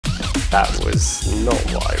That was not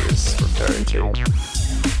what I was referring to.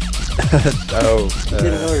 Oh. You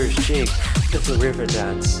did an Irish jig. It's a river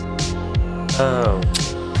dance. Oh.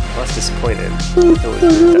 That's disappointing. I thought it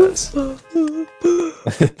was river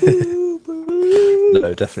dance.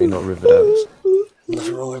 No, definitely not river dance.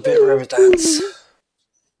 Nothing wrong with a bit of river dance.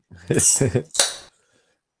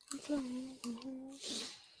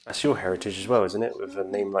 That's your heritage as well, isn't it? With a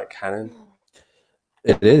name like Cannon.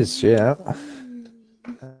 It is, yeah.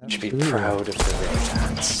 You should be proud of the river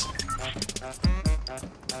dance.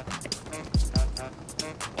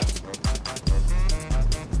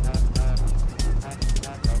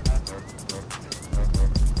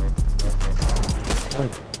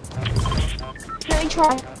 Let me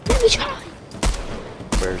try. Let me try.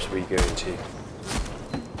 Where's we going to?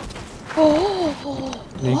 Oh.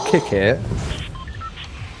 You kick it.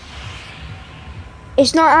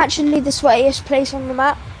 It's not actually the sweatiest place on the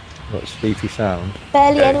map. What sleepy sound?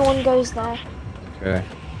 Barely Okay. anyone goes there. Okay.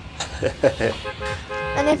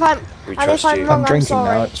 And if I'm We and if trust I'm you. wrong, I'm I'm drinking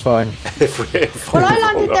sorry. now, it's fine. Well, I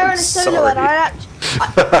landed there in a solo, and I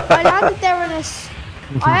landed there in a.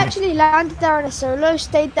 I actually landed there in a solo,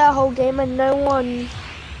 stayed there whole game, and no one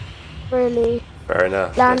really Fair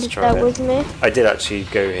enough. landed Let's try there it. with me. I did actually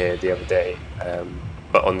go here the other day,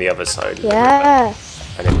 but on the other side of the river, Yeah.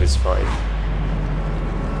 and it was fine.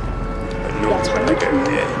 But normally when I go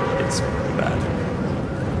here, it's bad.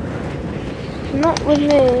 Not with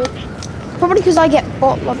me. Probably because I get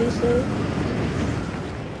bot obviously.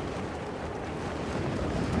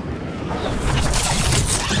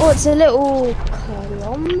 Oh, it's a little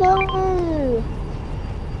Colombo.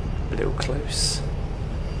 A little close. A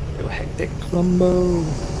little hectic. Columbo.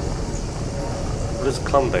 What does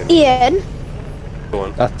Columbo mean? Ian, Go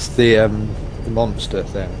on. That's the monster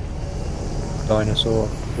thing. Dinosaur.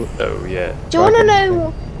 Oh, yeah. do you want to Dragon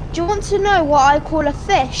know? Do you want to know what I call a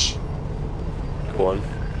fish? Go on.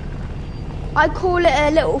 I call it a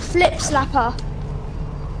little flip slapper.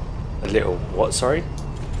 A little what, sorry?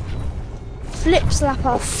 Flip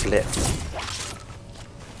slapper. Oh, flip.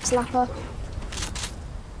 Slapper.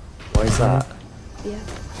 Why is that? Yeah.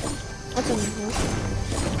 I don't know.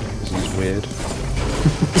 This is weird.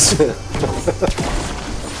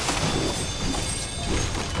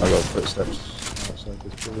 I got footsteps outside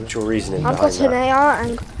this building. What's your reasoning I've behind got an that? AR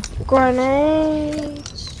and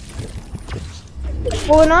grenades.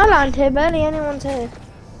 Well, when I land here, barely anyone's here.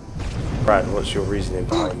 Brad, what's your reasoning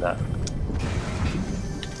behind that?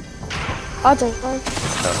 I don't know.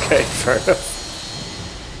 Okay, fair enough.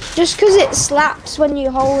 Just because it slaps when you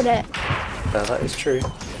hold it No, that is true.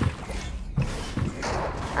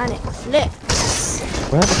 and it flips.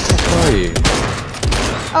 Where the fuck are you?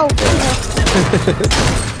 Oh,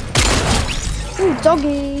 yeah. Ooh,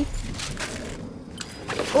 doggy.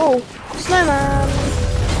 Oh, snowman.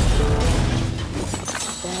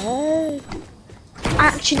 Dead.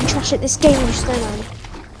 Actually trash at this game, you snowman.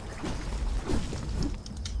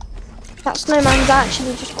 That snowman's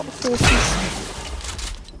actually just got a 4 piece.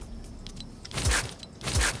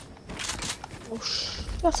 Oh,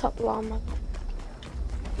 shut up, llama.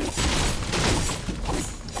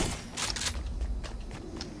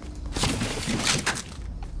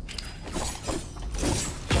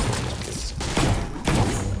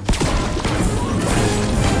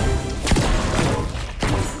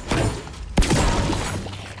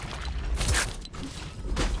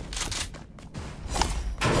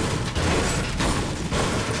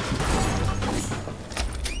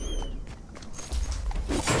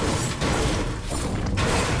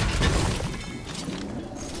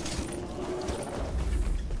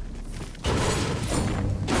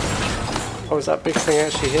 Oh, is that big thing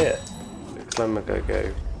actually here? The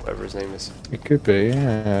Clemagogo, whatever his name is. It could be,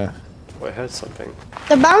 yeah. Oh, I heard something.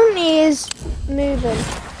 The bounty is moving.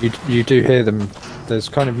 You do hear them. There's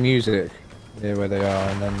kind of music near where they are,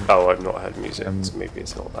 and then Oh, I've not heard music, Um, so maybe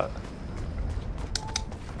it's not that.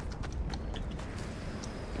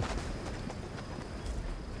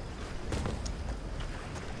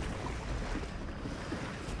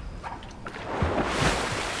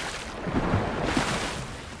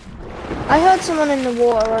 I heard someone in the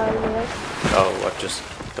water earlier. Oh, I've just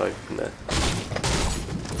dived in there.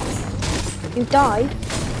 You died?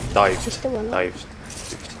 Dived. You're still alive. Dived.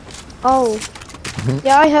 Oh.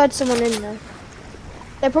 Yeah, I heard someone in there.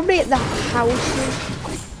 They're probably at the houses.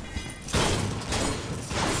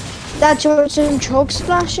 Dad, you want some chug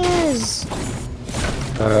splashes?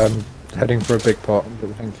 heading for a big pot,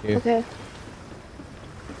 but thank you. Okay.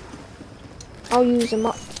 I'll use them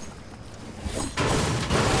up.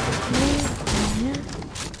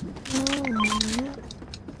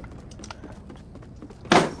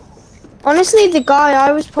 Honestly, the guy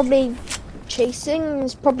I was probably chasing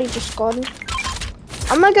is probably just gone.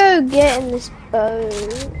 I'm gonna go get in this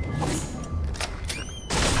boat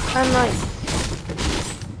and like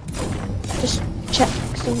just check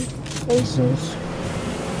some places.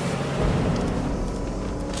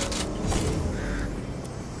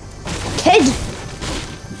 Kid!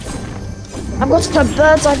 I've got to put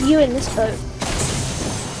bird's eye view in this boat.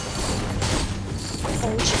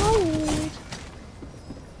 Oh, child.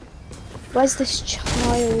 Where's this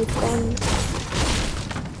child gone?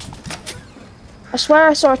 I swear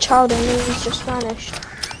I saw a child and he's just vanished.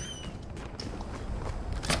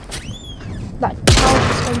 That child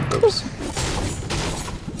has gone. Oops.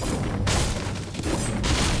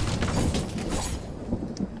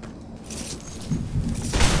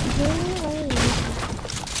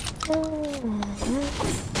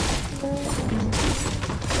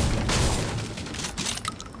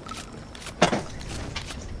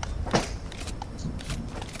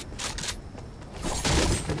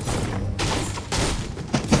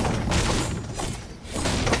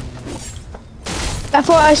 I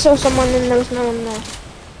thought I saw someone and there was no one there.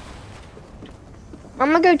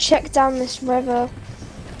 I'm gonna go check down this river.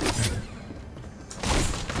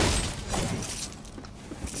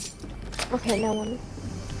 Okay, no one.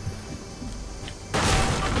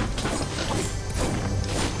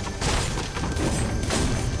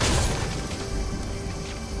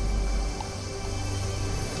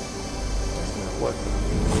 What?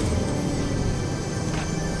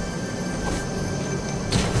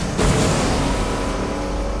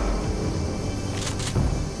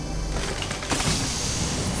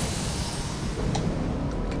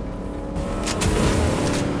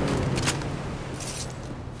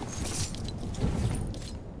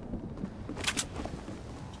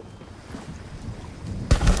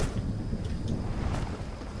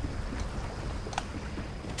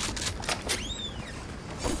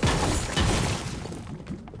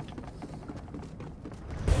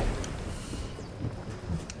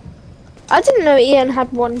 I didn't know Ian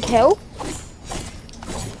had 1 kill.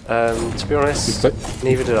 To be honest,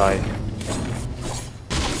 neither did I.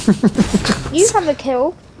 You have a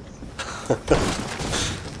kill. I've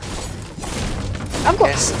got.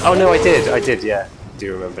 Yes. Oh no, I did, yeah. I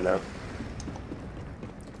do remember now.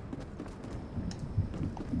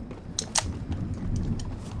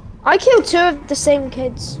 I killed 2 of the same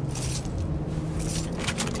kids.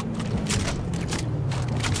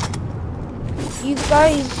 You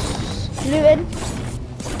guys looting?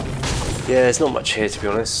 Yeah, there's not much here to be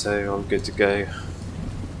honest, so I'm good to go.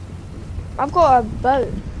 I've got a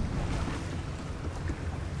boat.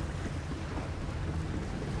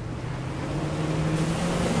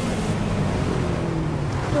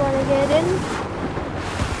 Do you wanna get in?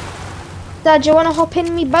 Dad, do you wanna hop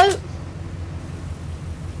in me boat?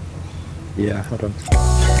 Yeah, hold on.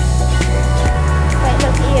 Wait,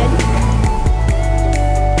 look, Ian.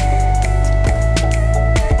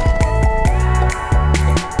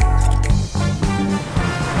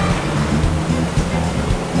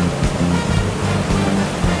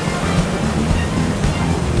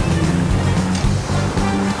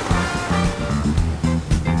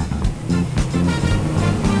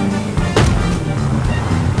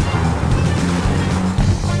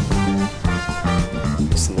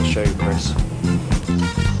 It's in the show, Chris.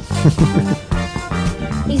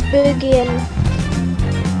 He's boogieing.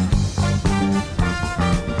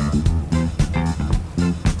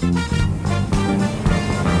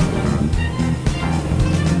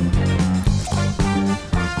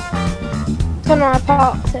 Come on, I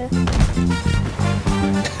parked here.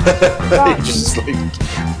 You just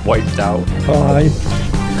like wiped out. Hi.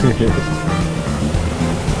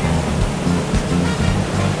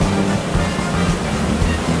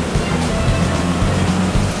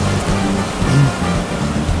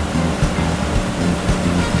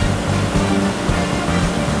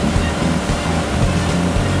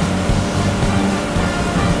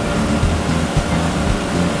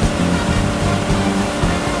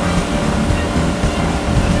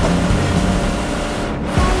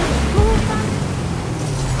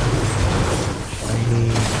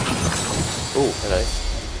 Oh, hello.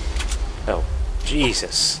 Oh,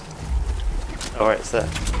 Jesus. Alright, it's there.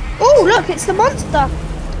 Oh, look, it's the monster.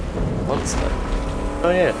 Monster.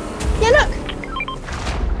 Oh yeah. Yeah, look.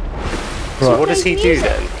 So what does he do Music.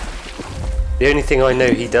 then? The only thing I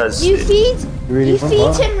know he does You is... feed, Really you want feed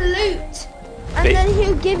what? him loot, and But- then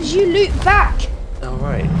he gives you loot back. Oh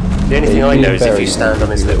right. The only thing Yeah, I know is if you very stand on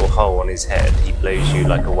his little hole on his head, he blows you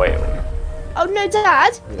like a whale. Oh no,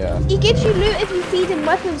 Dad. Yeah. He gives you loot if you feed him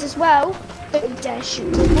weapons as well. Don't dare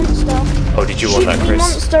shoot the monster. Oh, did you want that, Shoot me, Chris?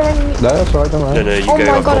 monster, and No, that's alright, don't No, worry. no, you oh go.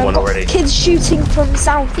 my I've god, got I've one got already. kids shooting from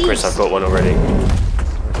southeast. Chris, I've got one already.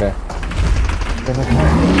 Okay.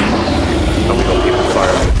 Oh, we got people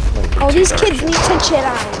firing. Oh, these kids need to chill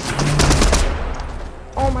out.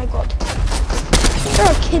 Oh my god. There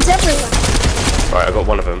are kids everywhere. Right, I got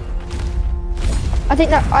one of them. I think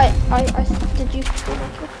that did you steal my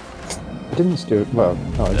kill? I didn't steal. Well,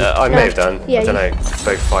 no, I did. I may have done. Yeah, I don't know.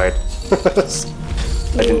 Both fired.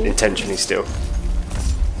 I didn't Yeah. intentionally steal.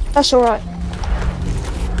 That's alright.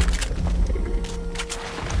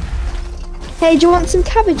 Hey, do you want some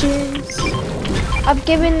cabbages? I've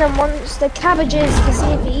given the monster cabbages to see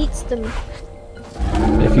if he eats them.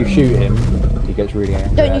 If you shoot him, he gets really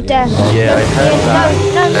angry. Don't you dare. Yeah, I heard that.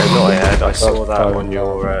 No, no, No, no. not I had. I saw that Oh, on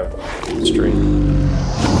your stream.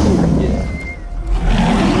 Yeah.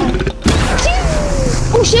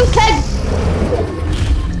 Oh, shield keg!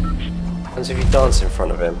 And if you dance in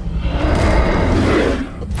front of him.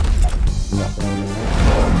 Nothing on me.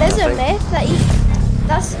 There's a myth that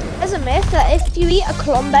there's a myth that if you eat a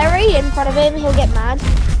clomberry in front of him, he'll get mad.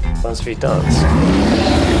 Dance if you dance.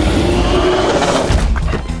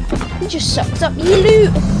 He just sucks up your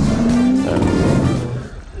loot.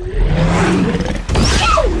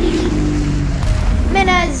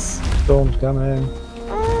 Minez! Storm's coming.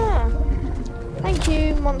 Ah, thank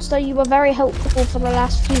you, monster. You were very helpful for the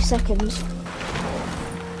last few seconds.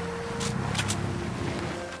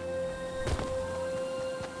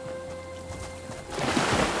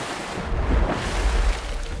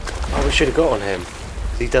 Oh, we should have got on him.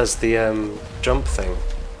 He does the jump thing.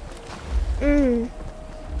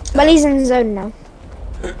 Well, he's in the zone now.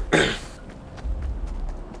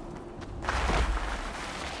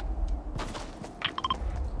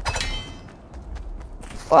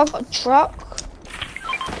 Oh, I've got a truck.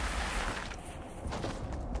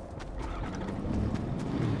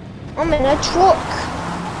 I'm in a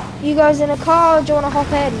truck. You guys in a car? Or do you want to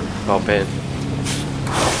hop in? Hop in.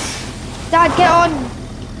 Dad, get on!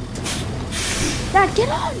 Dad, get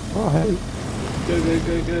on! Oh, hey. Go, go,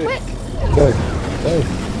 go, go. Quick! Go.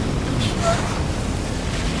 Go.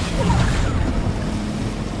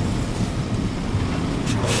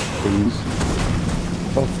 Please.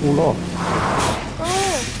 Don't fall off.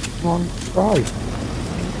 Oh, Come on, drive.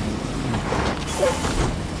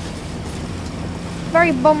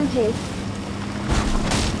 very bumpy.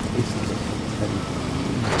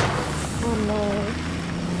 Oh no.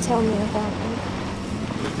 Tell me about it.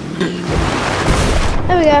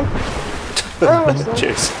 There we go. We're almost there.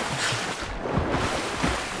 Cheers.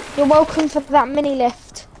 You're welcome for that mini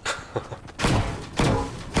lift.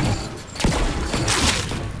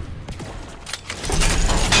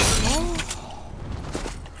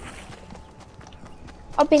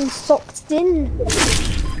 I've been socked in.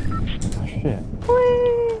 Oh, shit.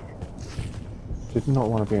 Whee! Did not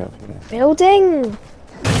want to be up here. Building.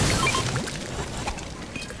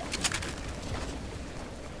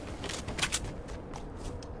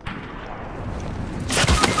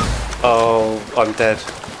 Oh, I'm dead.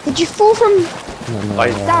 Did you fall from No,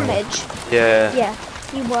 damage? Yeah. Yeah,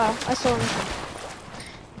 you were. I saw him.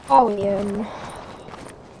 Oh, yeah.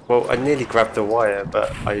 Well, I nearly grabbed the wire,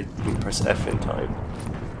 but I didn't press F in time.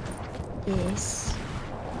 Yes.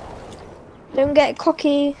 Don't get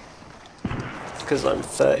cocky. It's because I'm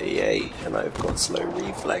 38 and I've got slow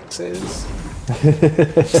reflexes.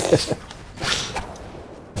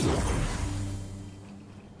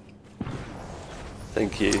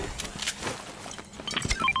 Thank you.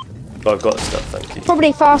 Oh, I've got stuff, thank you.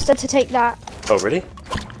 Probably faster to take that. Oh, really?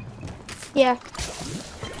 Yeah.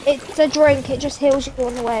 It's a drink. It just heals you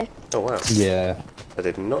on the way. Oh, wow. Yeah. I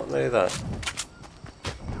did not know that.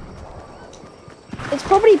 It's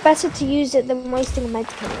probably better to use it than wasting a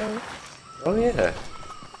medkit though. Oh, yeah.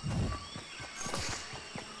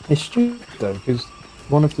 It's stupid though, because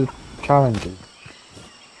one of the challenges,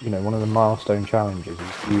 you know, one of the milestone challenges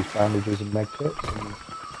is to use bandages and medkits. And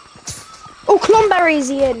Oh, clomberries,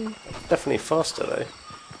 Ian! Definitely faster, though.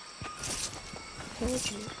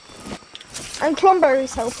 And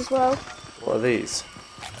clomberries help as well. What are these?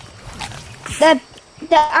 They're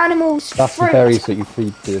animals' that's the fruit. berries that you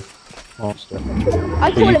feed the monster. I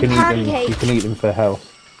So call you them can eat them. pancake. You can eat them for health.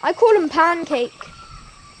 I call them pancake.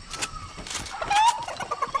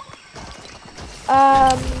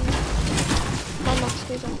 My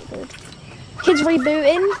maskers aren't good. Kids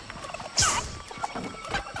rebooting.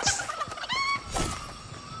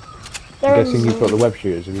 They're I'm guessing in you've got the zone. web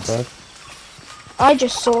shooters, have you guys? I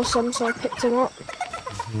just saw some, so I picked them up.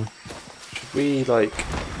 Should we, like,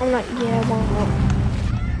 I'm like, yeah, why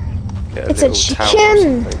not? get a It's a little tower or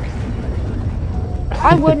chicken! something?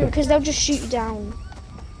 I wouldn't, because they'll just shoot you down.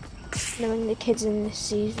 knowing the kids in this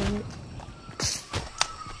season.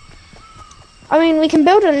 I mean, we can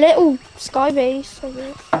build a little sky base, I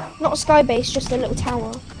guess. Not a sky base, just a little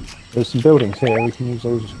tower. There's some buildings here, we can use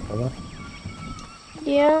those as cover.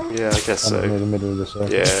 Yeah. Yeah, I guess so. Near the middle of the circle.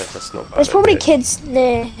 Yeah, that's not bad. There's probably idea. kids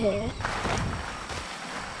near here.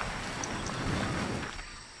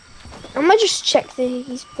 I might just check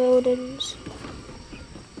these buildings.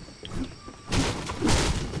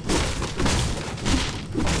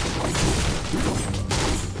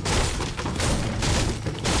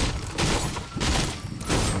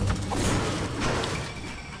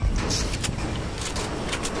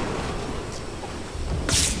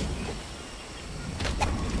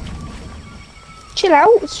 Chill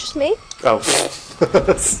out, it's just me. Oh.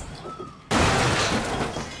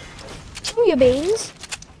 Spill your beans.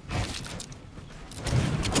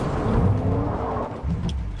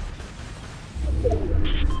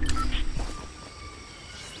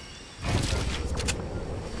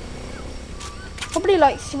 Probably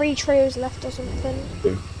like 3 trios left or something.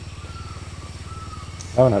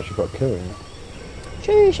 I haven't actually got a kill yet.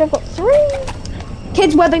 Sheesh, I've got 3.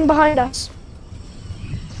 Kids webbing behind us.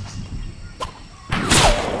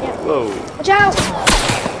 Whoa. Watch out!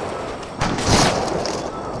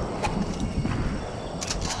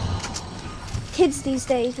 Kids these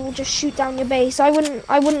days will just shoot down your base. I wouldn't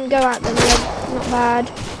go at them. They're not bad.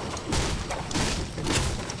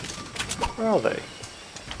 Where are they?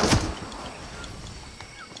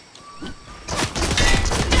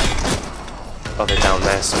 Oh, they're down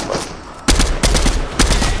there somewhere.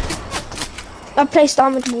 I've placed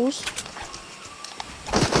armored walls.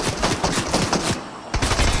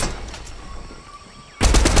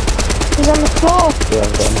 He's on the floor. Yeah,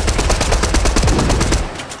 I'm done.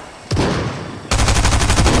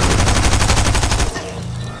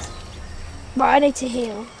 Right, I need to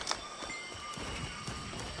heal.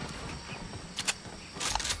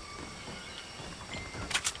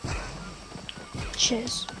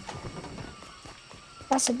 Cheers.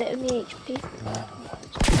 That's a bit of me HP.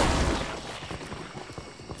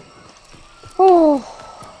 Oh,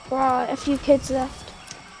 right, a few kids left.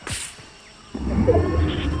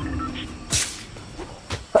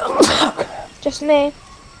 Just me. I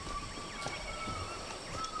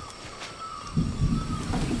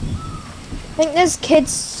think there's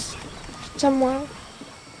kids somewhere.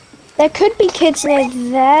 There could be kids near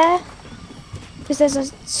there, because there's a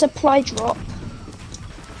supply drop.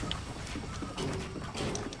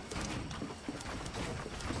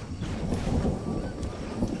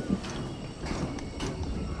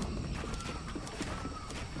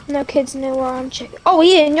 No kids near where I'm checking. Oh,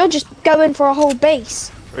 Ian, you're just going for a whole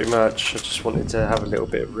base. Pretty much. I just wanted to have a little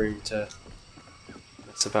bit of room to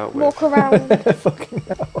mess about with. Walk around. Fucking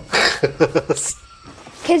hell.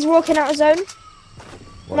 Kids walking out of zone.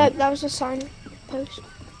 Nope, that was a sign post.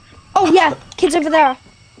 Oh yeah, kids over there.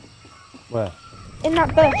 Where? In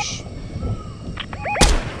that bush.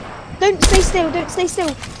 Don't stay still, don't stay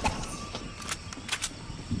still.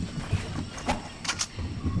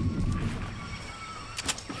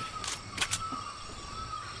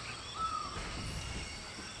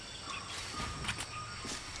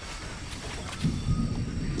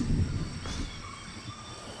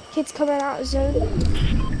 Kids coming out of zone.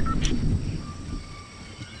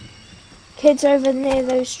 Kids over near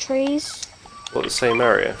those trees. What, the same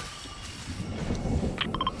area?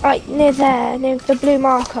 Right, near there, near the blue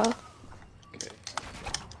marker. Okay.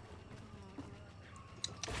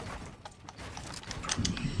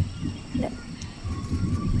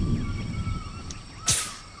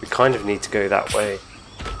 We kind of need to go that way.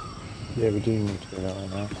 Yeah, we do need to go that way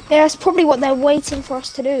now. Yeah, that's probably what they're waiting for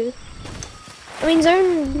us to do. I mean,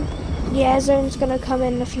 zone... Yeah, zone's gonna come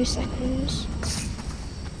in a few seconds.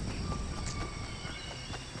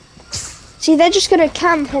 See, they're just gonna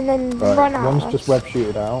camp and then Right, run out. one's just web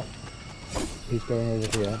shooted out. He's going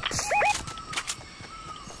over here.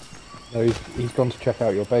 No, he's gone to check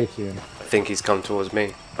out your base, Ian. I think he's come towards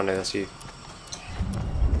me. I know that's you.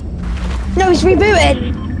 No, he's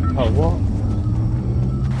rebooting! Oh, what?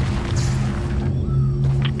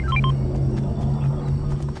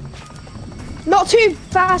 Not too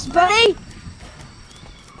fast, buddy!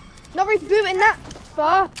 Not rebooting that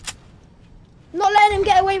far. Not letting him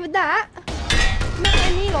get away with that. Not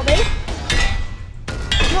in me lobby.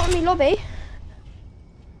 Not in me lobby.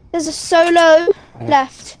 There's a solo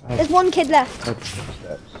left. There's one kid left. Steps.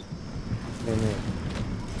 Near me.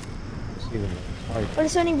 See them. Hide. But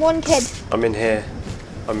it's only one kid. I'm in here.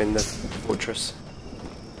 I'm in the fortress.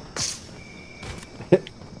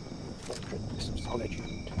 Solitude.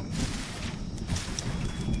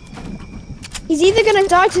 He's either gonna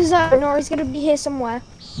die to zone or he's gonna be here somewhere.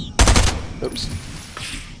 Oops.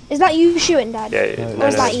 Is that you shooting, Dad? Yeah, Or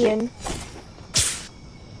is that Ian?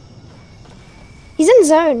 He's in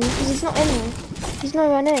zone, because he's not in there. He's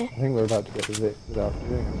nowhere near. I think we're about to get the Vic without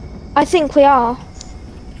doing it. I think we are.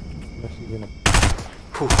 Unless he's in a...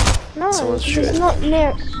 No, Someone's he's shooting. not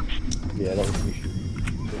near. Yeah, that was me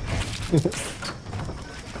shooting.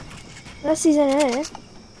 Unless he's in here.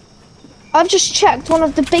 I've just checked one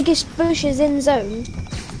of the biggest bushes in zone.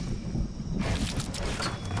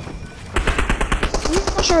 I'm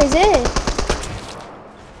not sure he's here.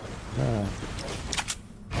 No.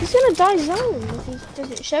 He's gonna die zone if he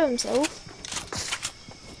doesn't show himself.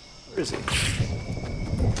 Where is he?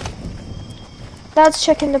 Dad's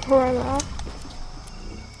checking the perimeter.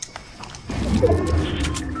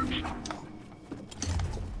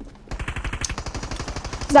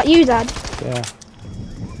 Is that you, Dad? Yeah.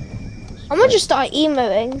 I'm gonna just start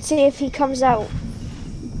emoing, see if he comes out.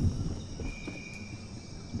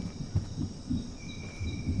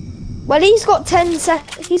 Well, he's got 10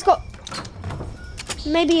 seconds. He's got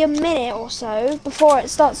maybe a minute or so before it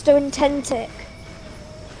starts doing 10 tick.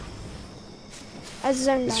 As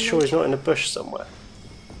zone He's damage. sure he's not in a bush somewhere.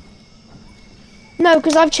 No,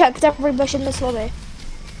 because I've checked every bush in this lobby.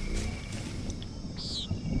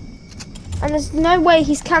 And there's no way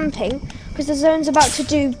he's camping, because the zone's about to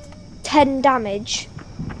do 10 damage.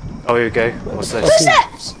 Oh, here we go. What's this?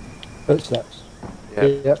 Footsteps! Footsteps. Yeah.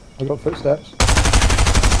 Yep, I got footsteps.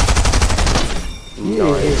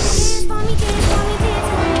 Nice.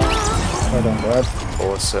 Well done, Brad.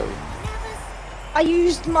 Awesome. I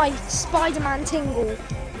used my Spider-Man tingle.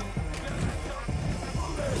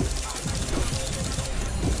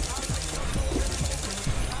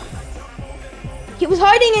 He was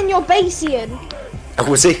hiding in your base, Ian. Oh,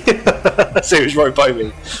 was he? So he was right by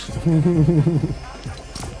me.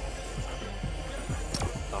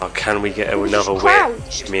 Oh, can we get another whip?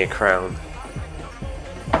 crouched. Give me a crown.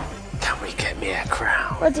 Can we get me a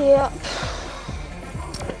crown? Ready up.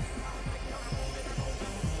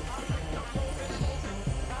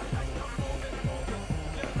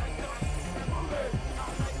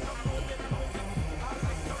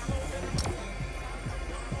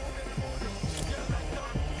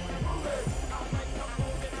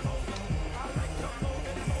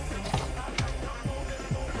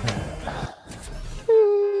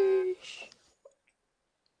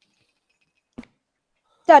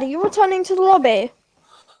 Dad, are you returning to the lobby?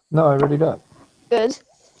 No, I really don't. Good.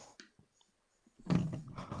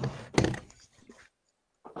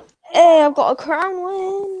 Hey, I've got a crown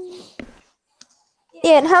win.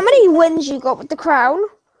 Ian, how many wins you got with the crown?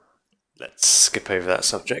 Let's skip over that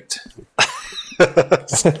subject. I've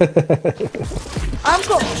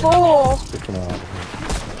got 4.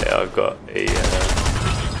 Yeah, I've got a.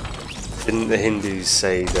 Didn't the Hindus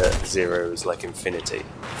say that 0 is like infinity?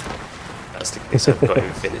 That's the case. I've got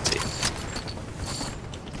infinity.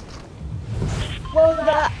 Well,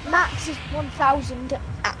 the max is 1,000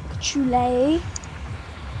 actually.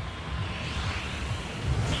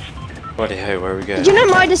 Righty ho, where are we going? Did you know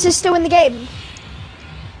Midas is still in the game?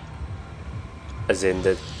 As in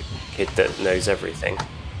the kid that knows everything.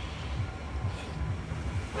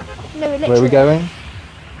 No, literally. Where are we going?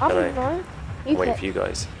 I don't Dunno. know. I'm You waiting pick. for you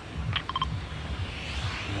guys.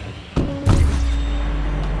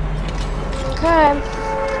 Okay.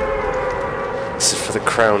 This is for the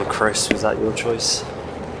crown, Chris. Was that your choice?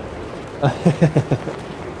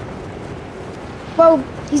 Well,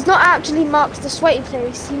 he's not actually marked the sweaty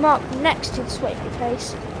place. He marked next to the sweaty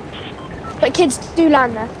place. But kids do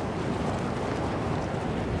land there.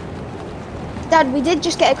 Dad, we did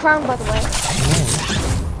just get a crown, by the way.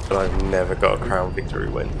 But I've never got a crown victory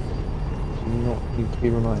win. Not need to be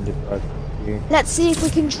reminded, Brad. You- Let's see if we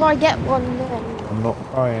can try get one then. I'm not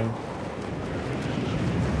crying.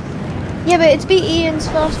 Yeah, but it's beat Ian's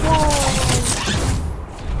first one.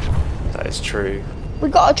 That is true. We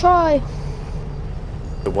gotta try.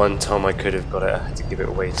 The one time I could have got it, I had to give it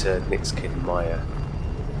away to Nick's kid Maya.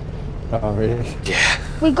 Oh, really? Yeah.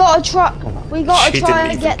 We gotta try. We gotta She try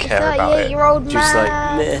didn't and even get the care about it. 38-year-old She was like,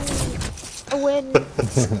 man nah. a win.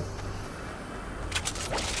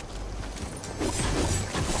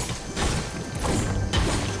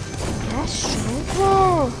 That's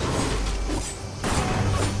true.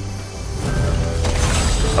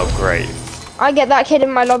 Oh, great. I get that kid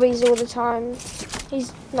in my lobbies all the time.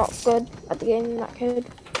 He's not good at the game, that kid.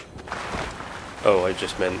 Oh, I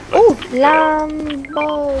just meant. Like, Oh, you get-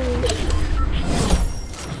 Lambo.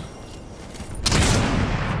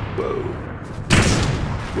 Whoa.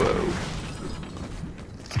 Whoa.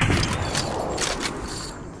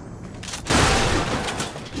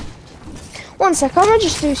 One sec, I'm gonna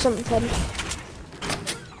just do something.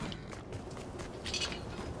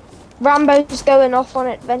 Rambo's going off on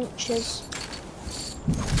adventures.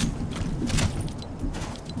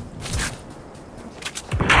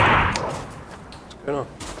 What's going on?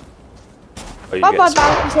 Oh, you Bye bye, get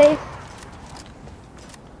some- Bounty.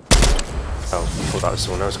 Oh, I thought that was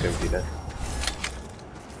someone else going for you then.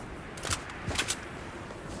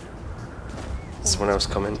 Someone else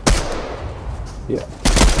coming. Yeah.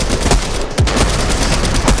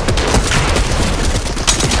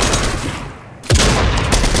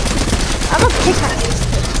 I'm a pickaxe.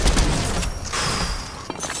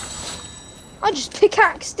 I just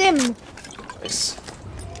pickaxed him. Nice.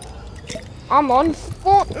 I'm on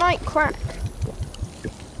Fortnite crack.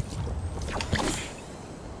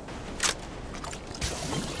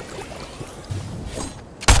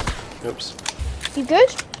 Oops. You good?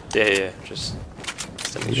 Yeah, just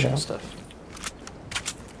sending Yeah. shot stuff.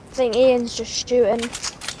 I think Ian's just shooting.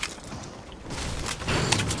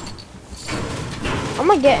 I'm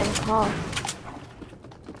gonna get in the car.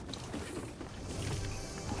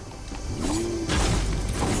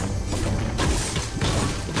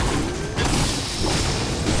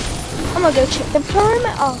 I'm gonna go check the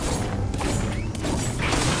perimeter.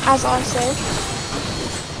 As I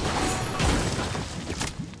say.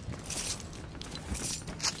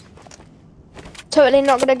 Totally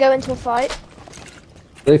not gonna go into a fight.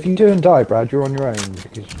 But if you do and die, Brad, you're on your own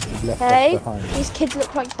because you left Hey, us behind. these kids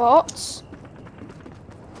look like bots.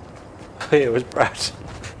 Oh, yeah, it was Brad.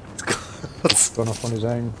 Gone off on his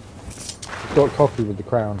own. He's got coffee with the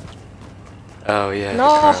crown. Oh, yeah.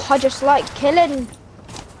 No, the crown. I just like killing.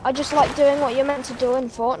 I just like doing what you're meant to do in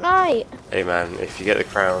Fortnite. Hey, man, if you get the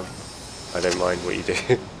crown, I don't mind what you do.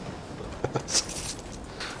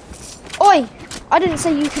 Oi! I didn't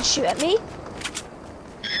say you could shoot at me.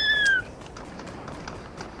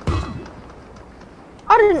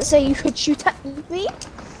 I didn't say you could shoot at me.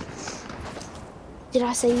 Did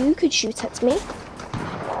I say you could shoot at me?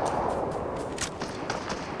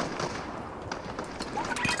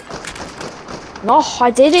 No, I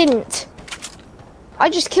didn't. I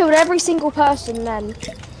just killed every single person then.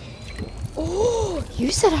 Oh, you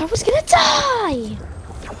said I was gonna die.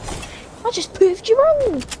 I just proved you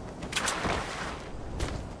wrong.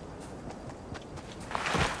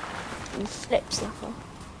 You flip slapper.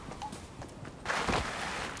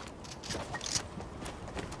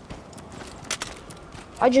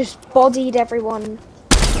 I just bodied everyone.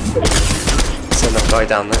 There's another guy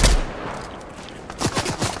down there.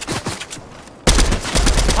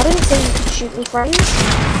 I didn't say you could shoot me, friends.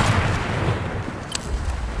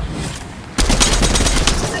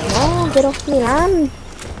 No, get off me land.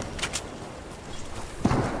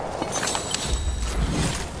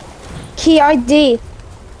 Key ID.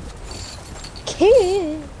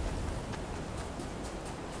 Key.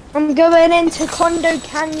 I'm going into Condo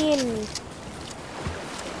Canyon.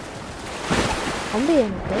 I'm being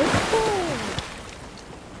a big boy.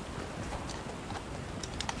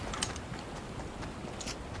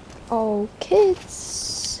 Oh,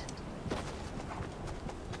 kids.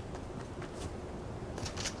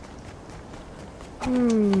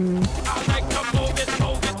 Hmm.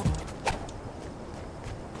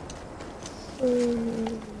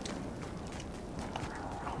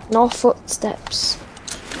 No footsteps.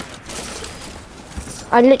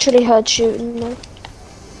 I literally heard shooting though.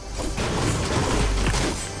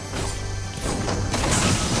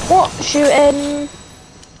 What? Shooting?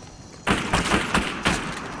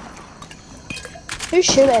 Who's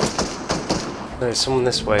shooting? No, there's someone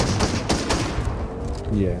this way.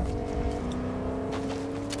 Yeah.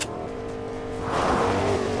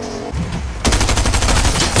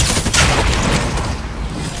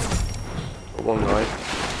 One guy.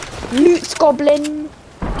 Loot goblin.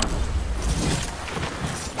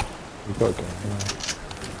 We've got to go. Yeah.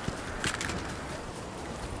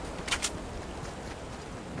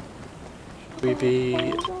 Should we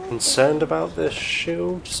be concerned about this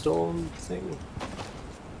shield storm thing?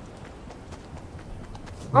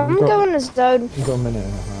 I'm got- going to zone. We've got a minute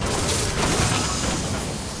and a half.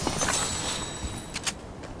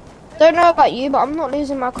 Don't know about you, but I'm not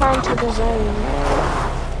losing my crown to the zone.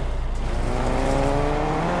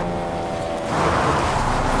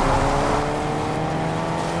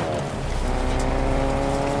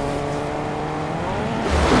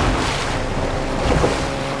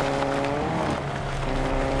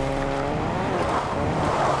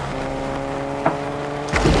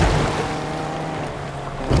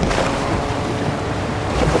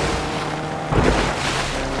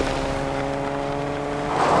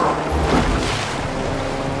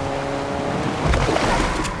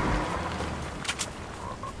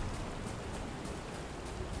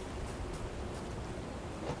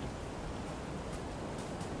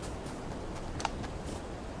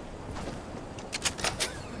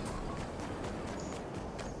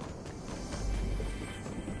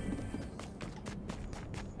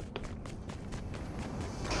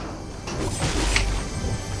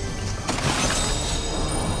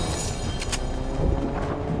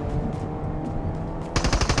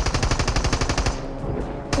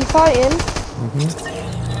 fighting.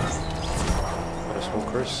 Nice one,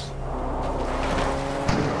 Chris.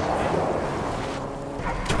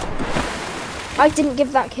 I didn't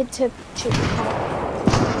give that kid to shoot the car.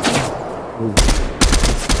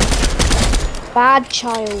 Bad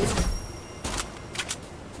child.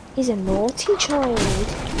 He's a naughty child.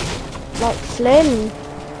 Like Flynn.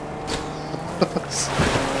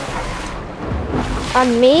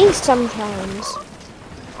 And me sometimes.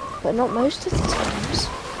 But not most of the times.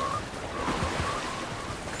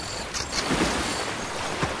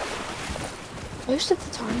 Most of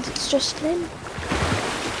the times it's just Flynn.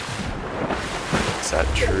 Is that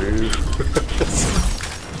true?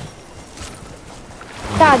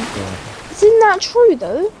 Dad, isn't that true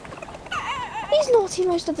though? He's naughty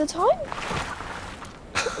most of the time.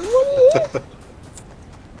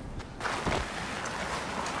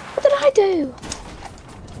 What did I do?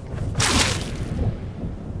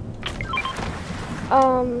 I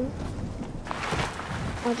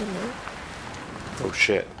don't know. Oh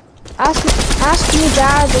shit. Ask me,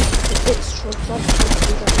 Dad, if it's true. 'Cause I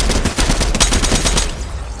don't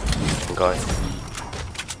know. Guy.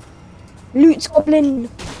 Loot goblin.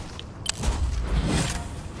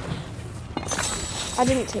 I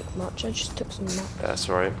didn't take much. I just took some nuts. That's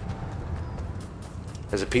right.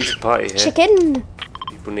 There's a pizza party here. Chicken.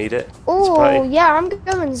 People need it. Pizza Oh party. yeah, I'm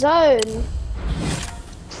going zone.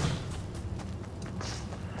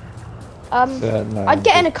 No, I'd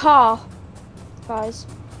get in a car, guys.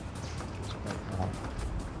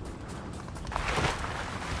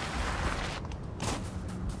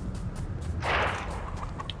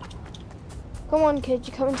 Come on, kid,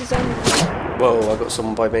 you're coming to zone. Whoa, I got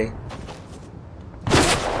someone by me.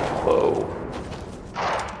 Whoa.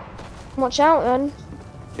 Watch out, then.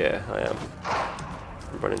 Yeah, I am.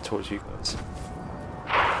 I'm running towards you guys.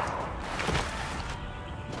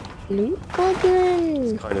 Loot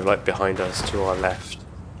goblin. Kind of like behind us to our left.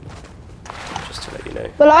 Just to let you know.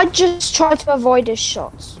 Well, I just try to avoid his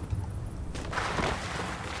shots.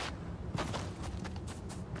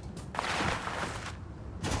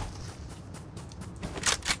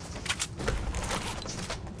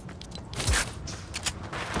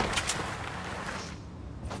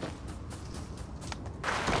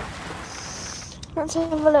 Let's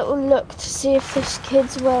have a little look to see if this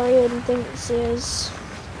kid's where Ian thinks he is.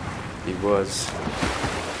 He was.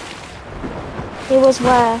 He was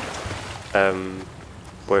where?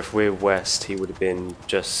 Well, if we're west, he would have been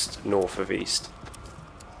just north of east.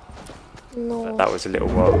 No. But that was a little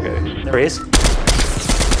while ago. There he is.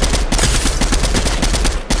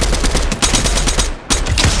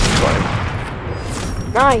 Got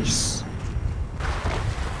him. Nice.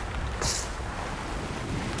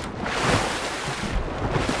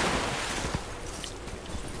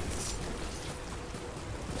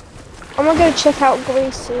 I'm gonna go check out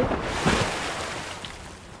Greasy.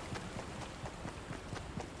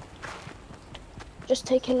 Just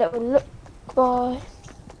take a little look by.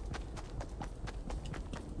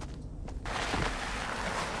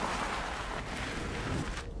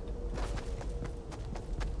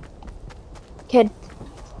 Kid.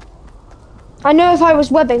 I know if I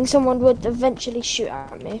was webbing, someone would eventually shoot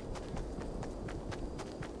at me.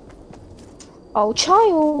 Oh,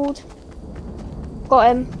 child.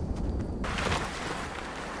 Got him.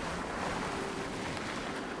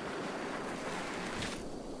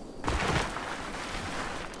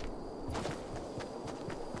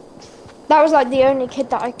 That was like the only kid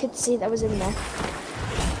that I could see that was in there.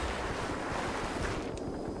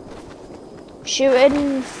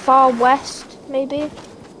 Shooting far west, maybe?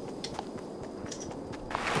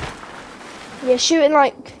 Yeah, shooting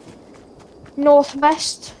like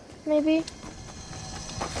northwest, maybe?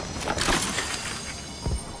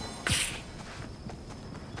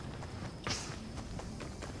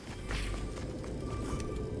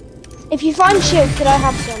 If you find shield, could I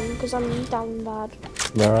have some? Because I'm down bad.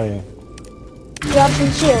 Where are you? You have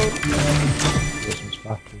some shield? Got some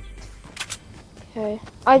splatters. Okay.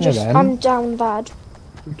 then. I'm down bad.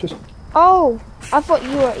 We've just Oh, I thought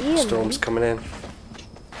you were Ian. Storm's coming in.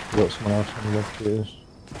 got someone else on the red shooters.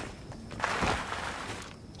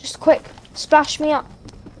 Just quick, splash me up.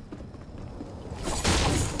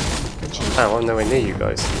 Oh, I'm nowhere near you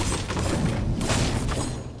guys.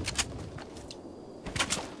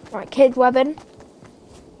 Right, kid webbing.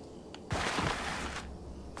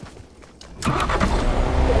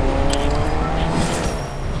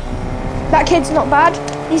 That kid's not bad.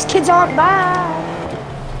 These kids aren't bad.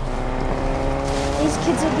 These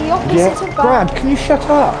kids are the opposite Yeah, of bad. Brad, can you shut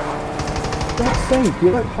up? For God's sake,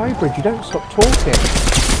 you're like hybrid, you don't stop talking.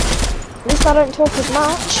 At least I don't talk as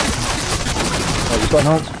much. Oh, you've got an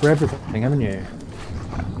answer for everything, haven't you?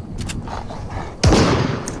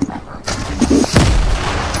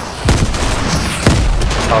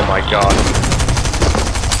 Oh my god.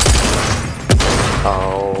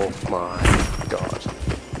 Oh my god.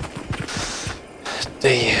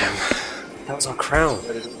 Damn. That was our crown.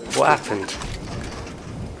 What happened?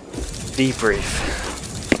 Debrief.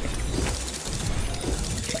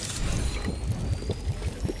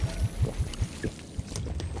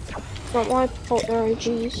 Not my fault, they're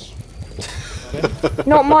OGs.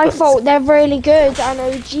 Not my fault, they're really good and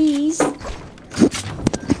OGs.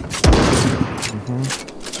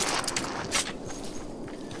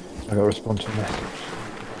 I got a response from message.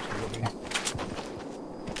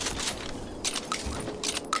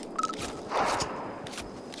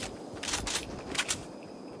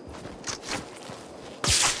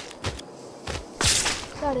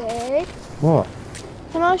 Daddy, What?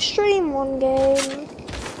 can I stream one game?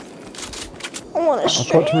 I want to I've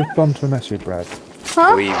stream. got to respond to a message, Brad. Huh?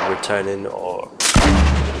 Are we returning or?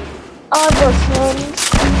 I've returned.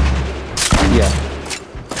 Yeah.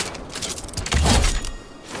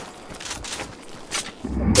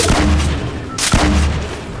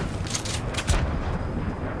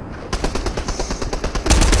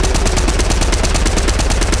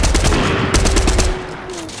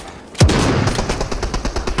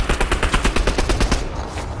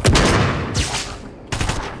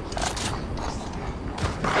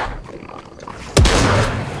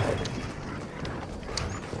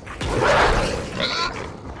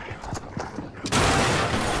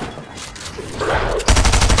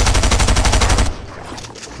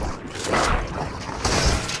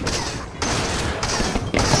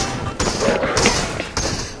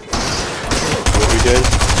 What are we doing?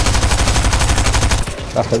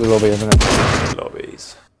 Back at the lobby, isn't it?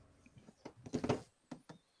 Lobbies.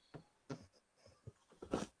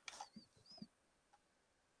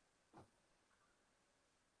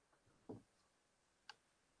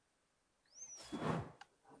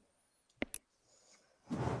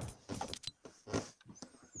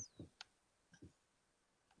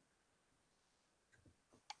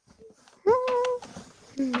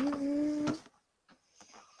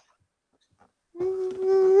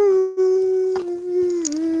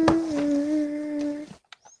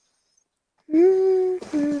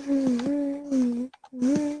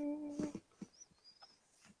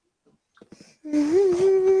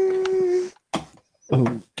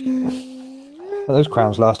 Oh. Well, those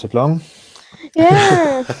crowns lasted long.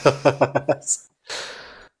 Yeah.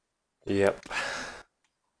 Yep.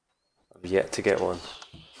 I've yet to get one.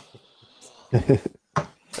 I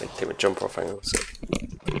take my jumper off, hang on. So.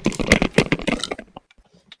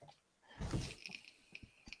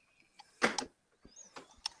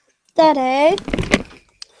 Daddy,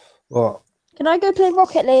 What? can I go play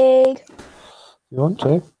Rocket League? You want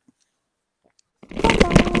to?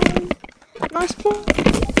 Nice play.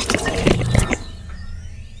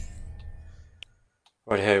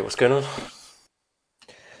 Right here, what's going on?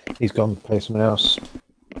 He's gone to play someone else.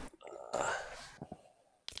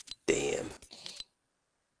 Damn.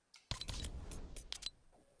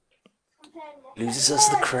 Loses us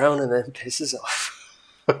the crown and then pisses off.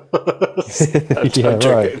 Yeah,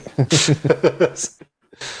 right.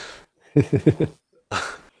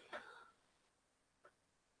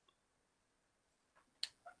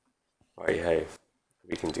 Right, hey,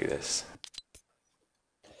 we can do this.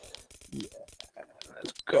 Yeah,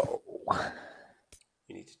 let's go.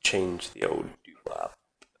 You need to change the old doo-wop.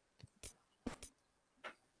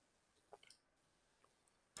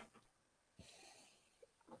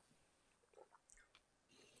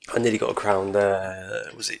 I nearly got a crown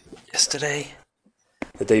there. Was it yesterday?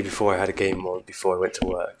 The day before I had a game on before I went to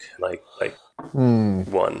work, and I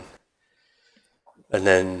won. And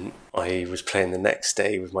then I was playing the next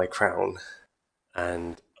day with my crown,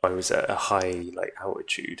 and I was at a high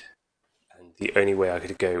altitude, and the only way I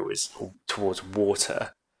could go was towards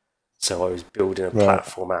water. So I was building a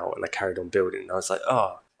platform out, and I carried on building. And I was like,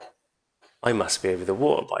 oh, I must be over the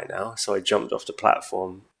water by now. So I jumped off the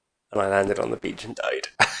platform, and I landed on the beach and died.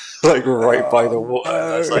 Right by the water. No.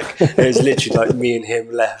 And I was like, it was literally like me and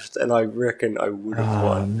him left, and I reckon I would have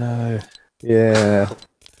won. Oh no. Yeah.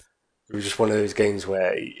 It was just one of those games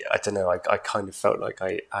where, I don't know, I kind of felt like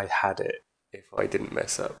I had it if I didn't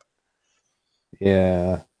mess up.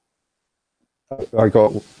 Yeah. I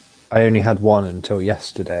only had one until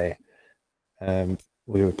yesterday.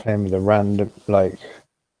 We were playing with a random, there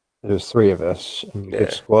was three of us, and we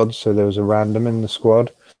did squads, so there was a random in the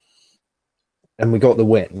squad. And we got the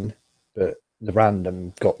win, but the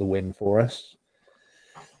random got the win for us.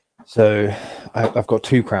 So I've got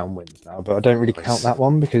 2 crown wins now, but I don't really count that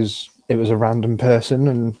one because it was a random person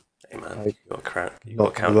and hey man, you got a crown. You not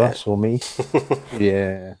got to count us or me.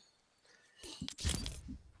 Yeah.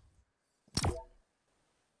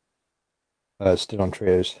 Still on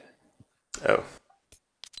trios. Oh.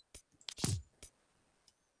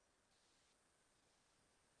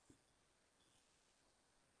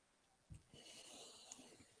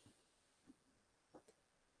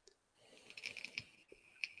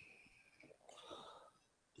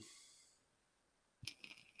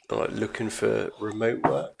 I'm like looking for remote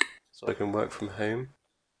work so I can work from home.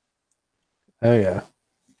 Oh yeah.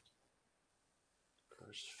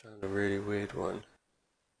 I just found a really weird one.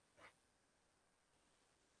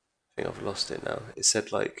 I think I've lost it now. It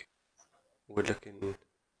said like, we're looking...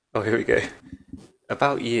 Oh, here we go.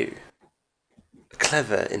 About you. A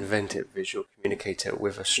clever, inventive visual communicator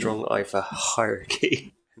with a strong eye for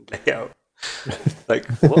hierarchy and layout. Like,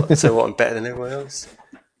 what? So what, I'm better than everyone else?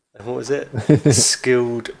 And what was it?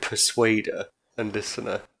 Skilled persuader and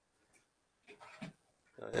listener.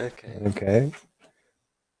 Okay. Okay.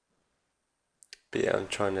 But yeah, I'm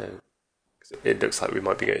trying to... It looks like we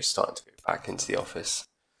might be starting to go back into the office.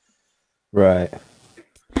 Right.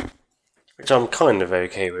 Which I'm kind of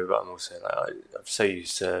okay with, but I'm also like, I'm so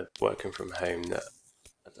used to working from home that,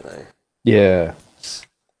 I don't know. Yeah. It's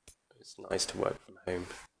nice to work from home.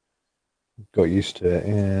 Got used to it,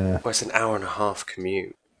 yeah. Well, it's an hour and a half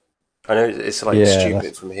commute. I know it's like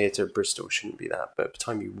stupid from here to Bristol, shouldn't be that, but by the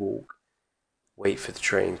time you walk, wait for the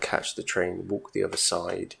train, catch the train, walk the other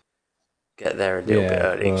side, get there a little bit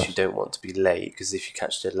early because you don't want to be late, because if you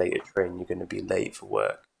catch the later train, you're going to be late for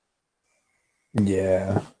work.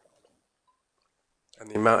 Yeah. And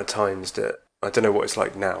the amount of times that, I don't know what it's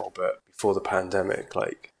like now, but before the pandemic,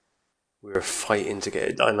 like, we were fighting to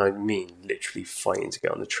get, and I mean literally fighting to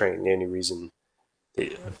get on the train. The only reason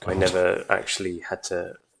that I never actually had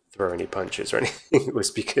to throw any punches or anything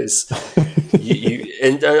was because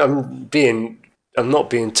and I'm not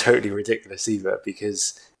being totally ridiculous either,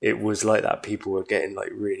 because it was like that. People were getting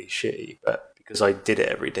like really shitty, but because I did it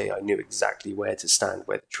every day, I knew exactly where to stand,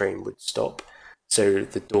 where the train would stop. So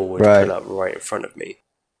the door would pull up right in front of me.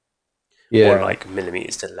 Or like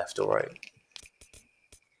millimeters to the left or right.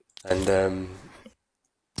 And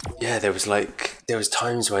yeah, there was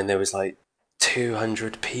times when there was like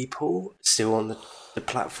 200 people still on the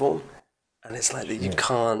platform. And it's like that you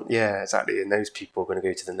can't, exactly. And those people are going to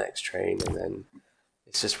go to the next train, and then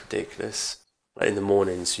it's just ridiculous. Like in the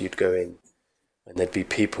mornings, you'd go in and there'd be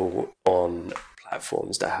people on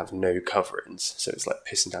platforms that have no coverings. So it's like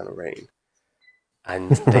pissing down the rain.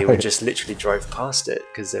 And they would just literally drive past it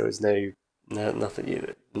because there was nothing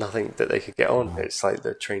that they could get on. It's like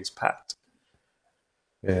the train's packed.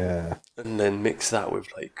 Yeah. And then mix that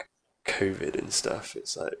with like COVID and stuff.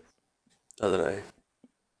 It's like, I don't know.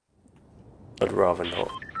 I'd rather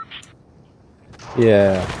not.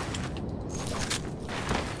 Yeah.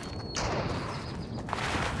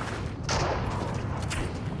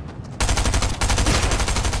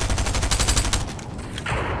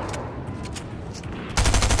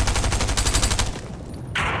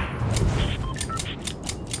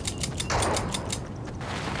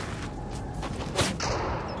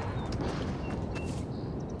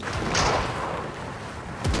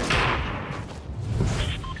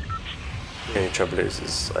 The only trouble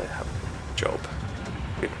is I have a job,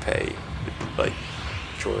 good pay, good, like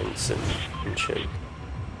insurance and shit.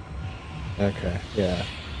 Okay, yeah.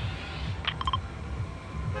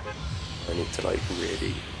 I need to like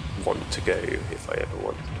really want to go if I ever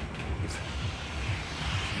want to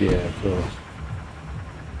leave. Yeah, of course.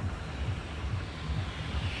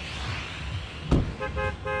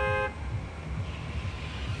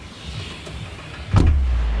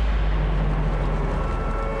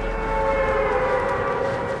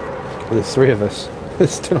 Well, there's three of us.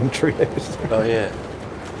 There's still on trios. Oh yeah.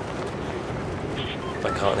 I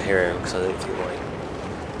can't hear him because I don't think my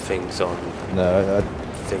thing's on. No,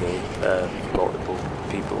 thingy, multiple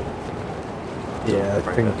people. yeah,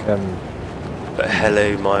 I think. But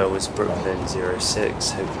hello, Miles Brooklyn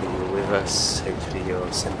 06. Hopefully you're with us. Hopefully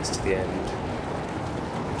you'll send us to the end.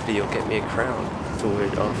 Hopefully you'll get me a crown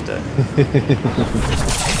forward after.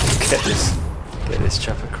 get this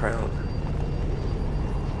chap a crown.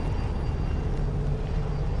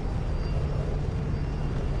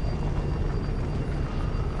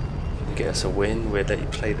 Get us a win, we'll let you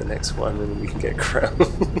play the next one and we can get a crown.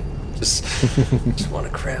 just want a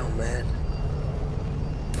crown, man.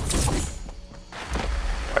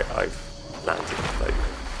 Right, I've landed like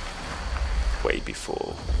way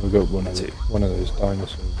before. We've got one of those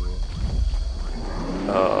dinosaurs here.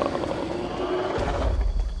 Oh.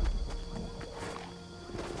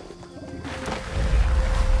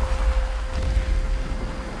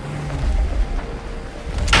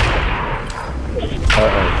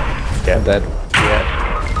 Yeah, I'm dead. Yeah.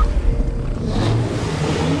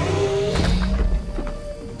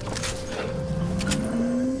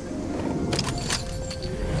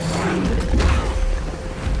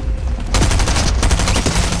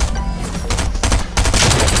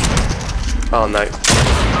 Oh no.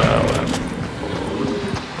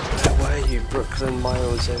 Where are you, Brooklyn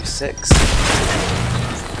Miles 06?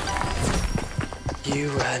 You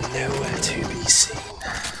are nowhere to be seen.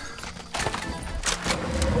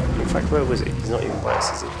 In fact, where was he? He's not even by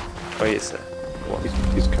us, is he? Oh, he is there. What?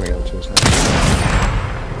 He's coming out to us now.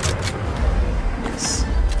 Yes.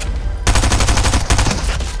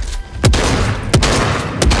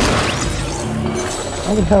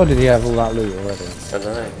 How the hell did he have all that loot already? I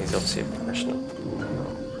don't know, he's obviously a professional.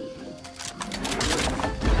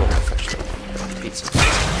 Not professional, pizza.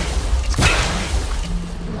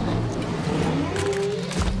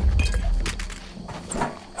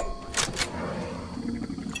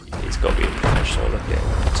 He's got to be a professional, look at him.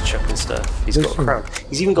 He's chucking stuff. He's got a crown.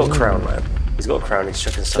 He's even got a crown, man. He's got a crown, he's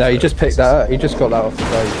chucking stuff. No, he just picked that up. He just got that off the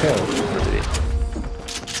guy he killed. Oh, did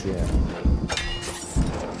he? Yeah.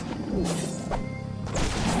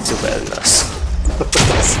 Still better than us.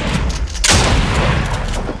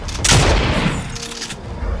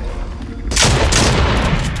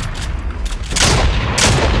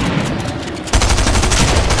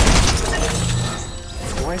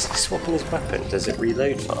 Why is he swapping his weapon? Does it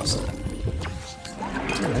reload faster?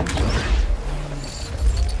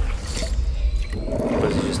 Or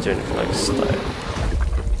is he just doing it for like style?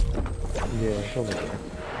 Yeah, probably.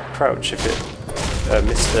 Crouch if it...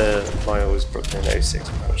 Mr. Miles Brooklyn 06,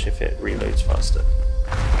 crouch if it reloads faster.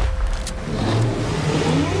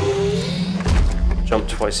 Jump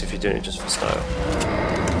twice if you're doing it just for style.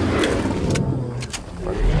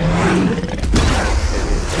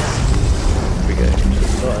 Here we go.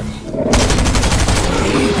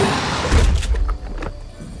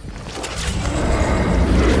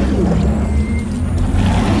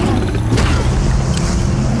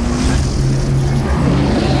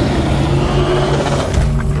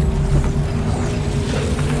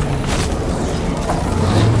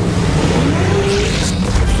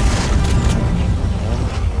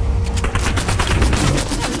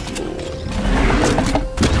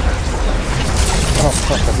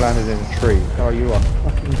 I've landed in a tree. Oh, you are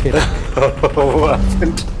fucking kidding. What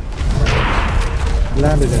happened?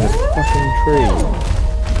 Landed in a fucking tree.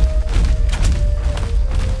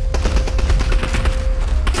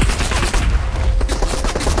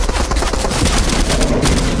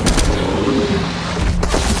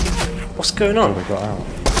 What's going on? I got out.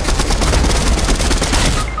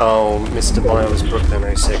 Oh, Mr. Miles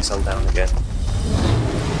Brooklyn 06, I'm down again.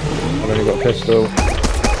 I've only got a pistol.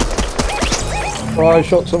 Oh, I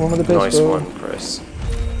shot someone with a pistol. Nice one, Chris.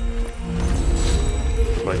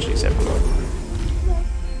 Apologies, everyone.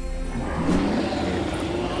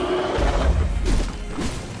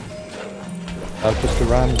 That's just a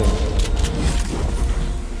random.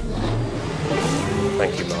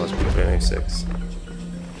 Thank you, Miles Brooklyn 06.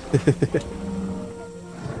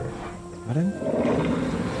 Pardon?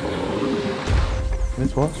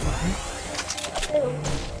 This what?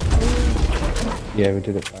 Yeah, we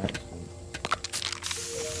did it by accident.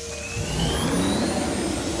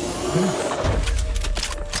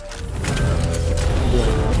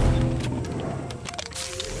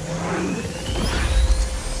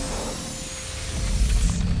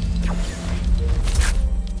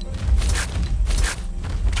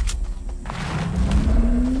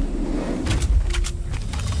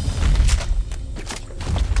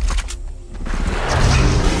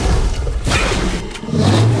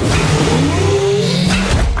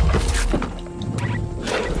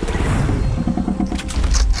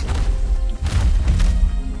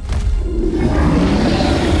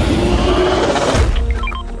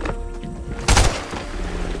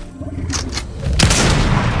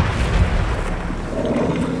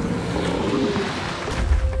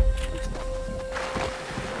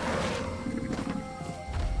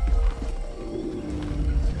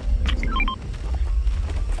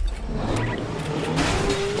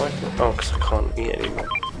 Oh, because I can't eat anymore.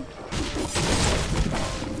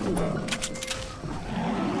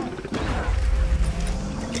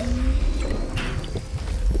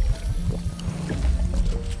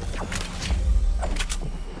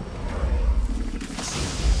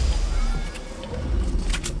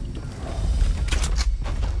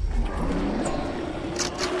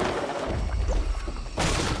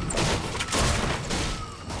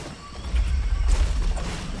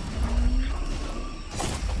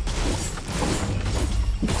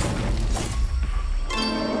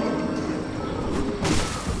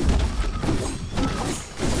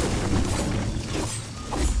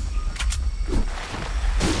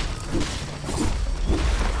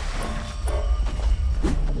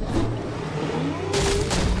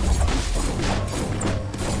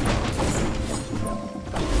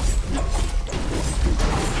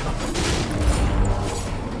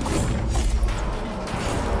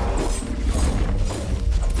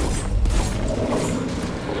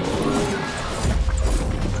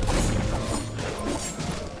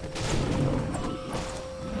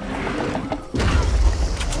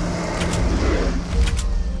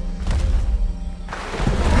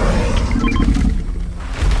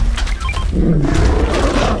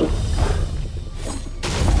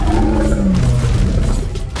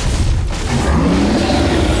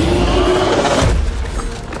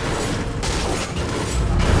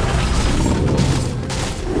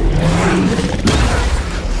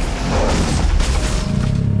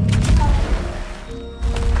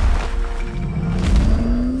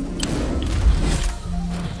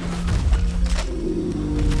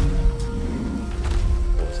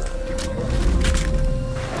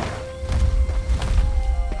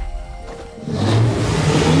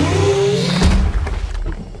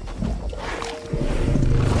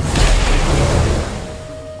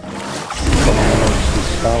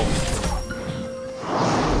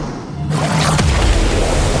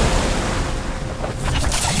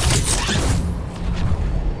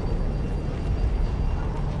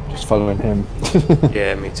 following him.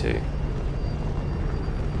 Yeah, me too.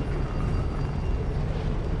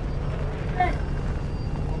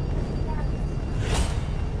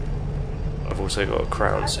 I've also got a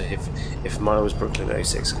crown, so if Miles Brooklyn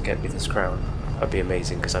 06 can get me this crown, that'd be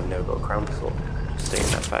amazing because I've never got a crown before. Stating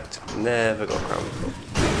that fact, never got a crown before.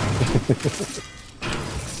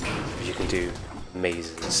 You can do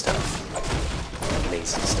amazing stuff.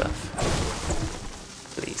 Amazing stuff.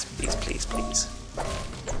 Please, please, please, please.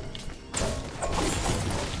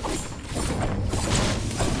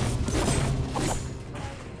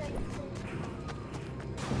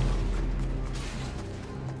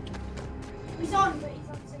 He's on, but he's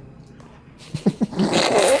on too.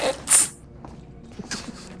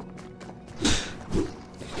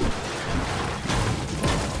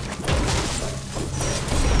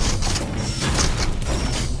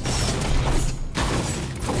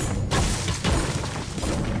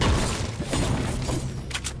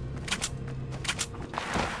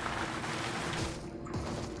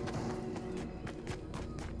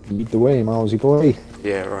 Lead the way, Milesy boy.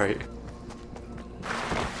 Yeah, right.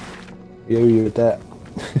 We owe you a debt.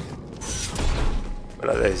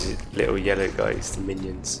 Like those little yellow guys, the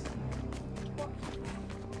minions.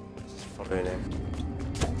 Just following him.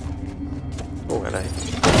 Oh, hello.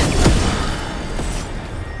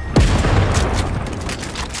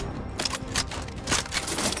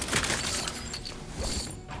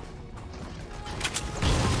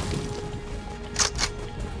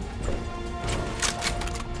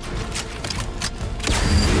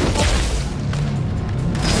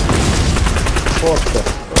 What the?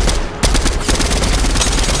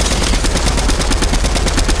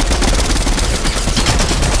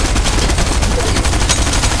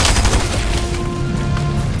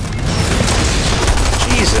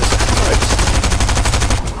 Jesus Christ.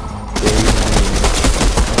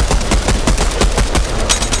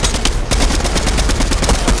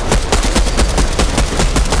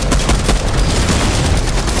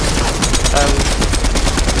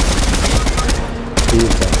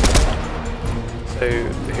 So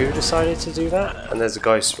who decided to do that? And there's a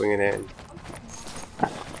guy swinging in.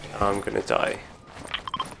 I'm gonna die.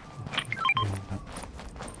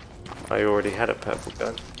 I already had a purple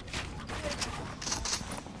gun.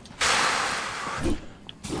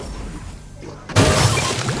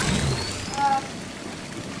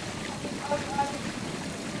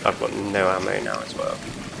 I've got no ammo now as well.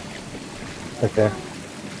 Okay.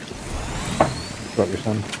 Drop your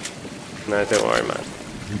son. No, don't worry, man.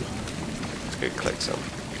 Let's go collect some.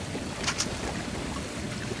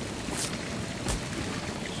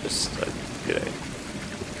 Just, you know,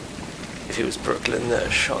 if it was Brooklyn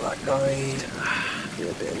that shot that guy, I'd be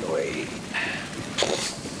a bit annoyed.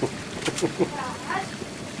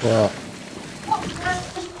 What?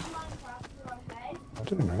 I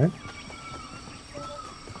don't know.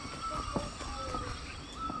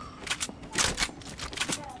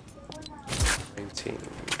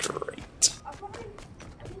 Great.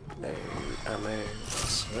 No ammo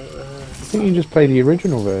whatsoever. I think you just play the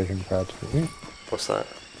original version, Brad, didn't you? What's that?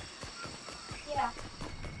 Yeah.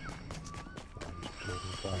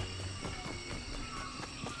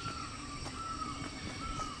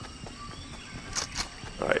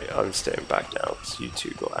 Right, I'm staying back now because you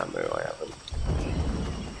two got ammo, I haven't.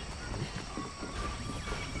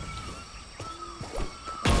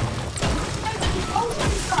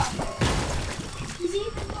 He's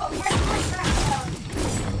even got red background.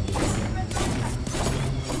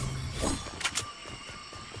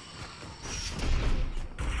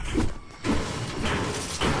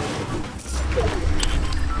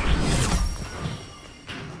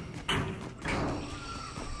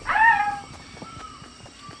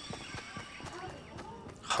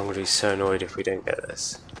 I'm gonna be so annoyed if we don't get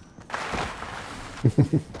this.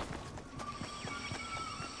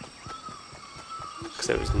 Because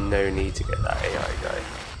there was no need to get that AI guy.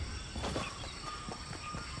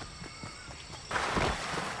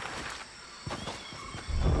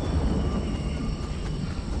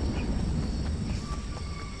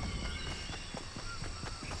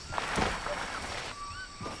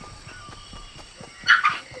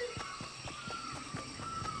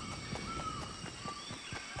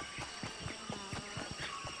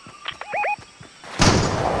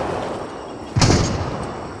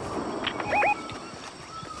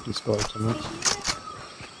 Just got something.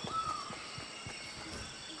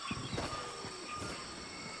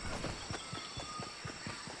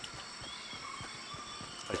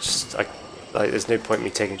 Like, there's no point in me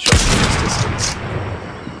taking shots from this distance.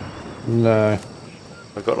 No.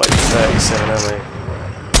 I've got like 37 ammo.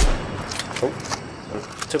 Oh,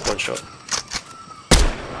 I took one shot.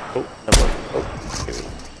 Oh, another one. Oh, here we go.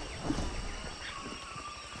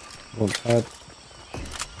 Launch pad.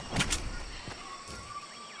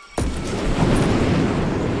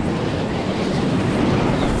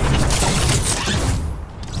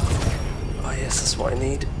 Oh yes, that's what I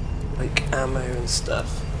need. Like ammo and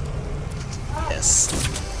stuff. Yes.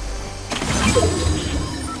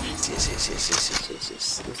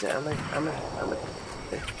 Yes. Is there ammo? Ammo.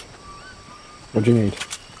 Okay. What do you need?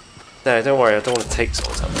 No, don't worry, I don't want to take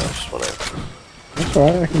someone's ammo, I just want to... That's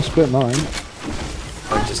alright, I can split mine.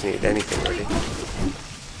 I just need anything really.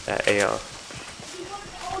 AR.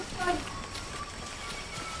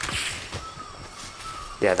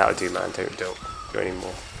 Yeah, that'll do, man. Don't do any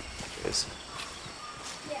more. Cheers.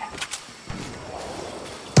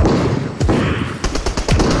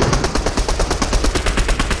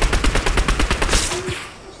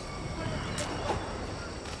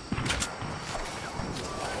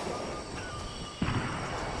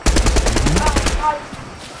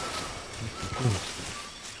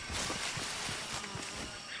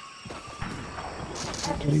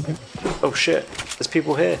 Oh shit, there's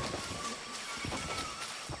people here.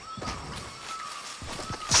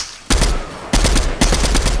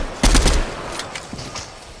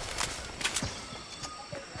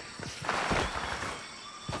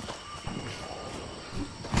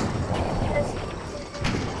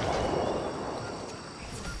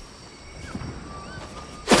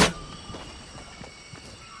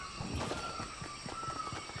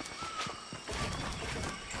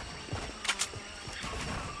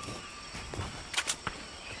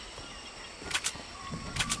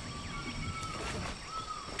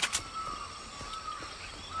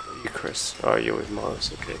 Chris. Oh, you're with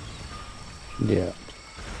Mars, okay. Yeah.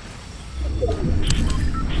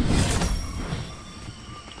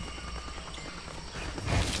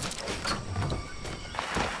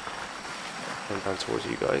 I'm down towards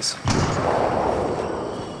you guys.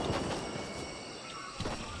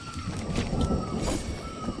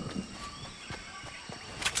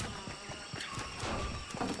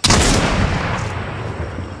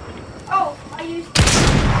 Oh, I used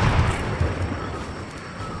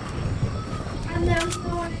and there was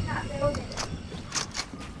no one in that building.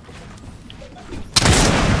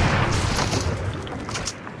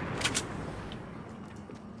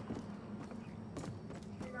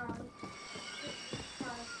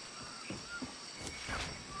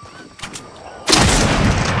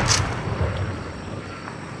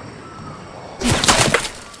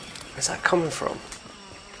 Where's that coming from?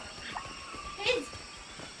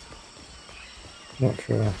 Not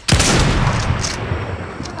sure.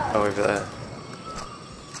 Oh, over there.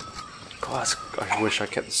 God, I wish I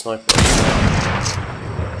kept the sniper.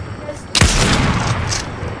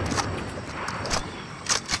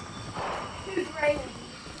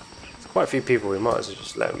 There's quite a few people, we might as well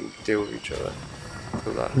just let them deal with each other.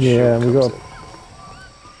 Until that Yeah, shield we got. comes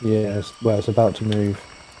Yeah, it's about to move.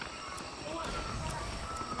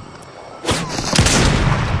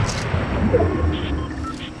 in.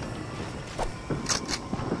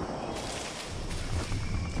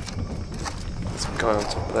 There's a guy on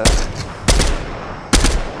top of there.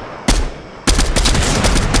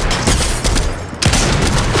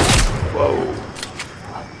 Whoa!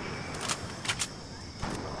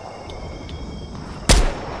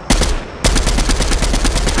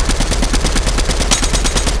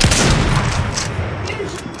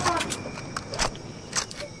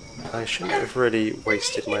 I shouldn't have really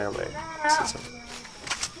wasted my ammo. Since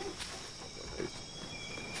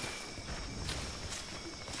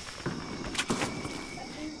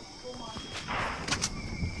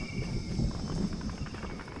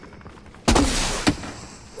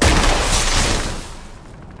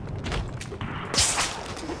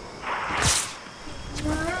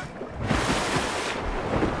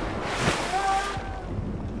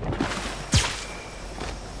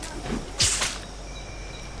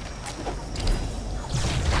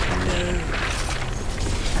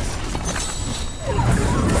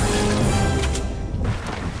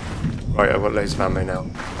Right, I've got loads of ammo now.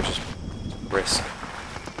 Just risk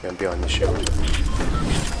going behind the shield.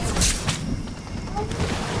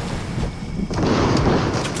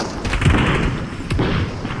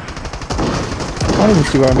 I don't even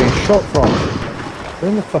see where I'm being shot from. They're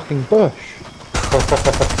in the fucking bush.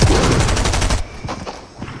 Perfect.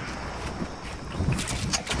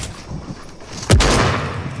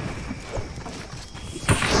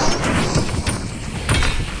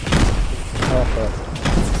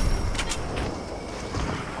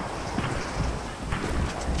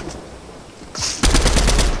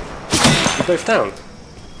 You both down?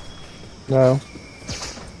 No.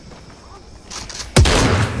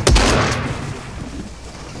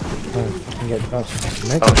 Oh, I can get past.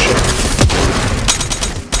 Oh shit.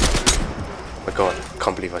 god,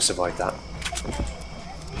 can't believe I survived that.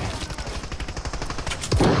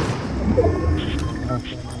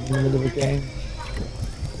 Okay, in the middle of the game.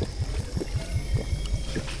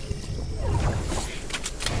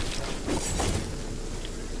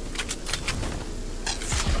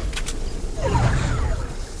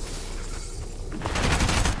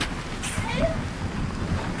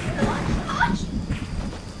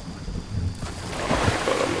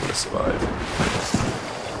 God, I'm not gonna survive.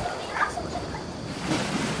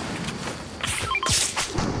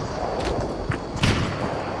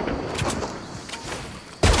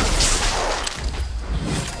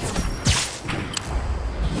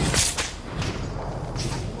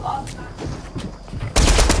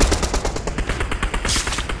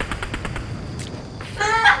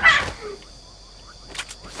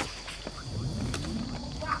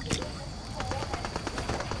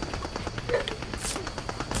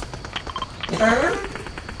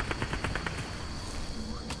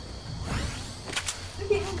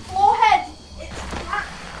 Look at your forehead. It's black.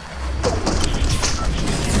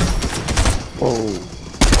 Whoa.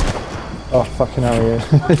 Oh, fucking hell, yeah.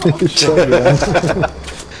 Shot you then.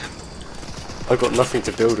 I've got nothing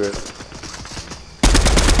to build with.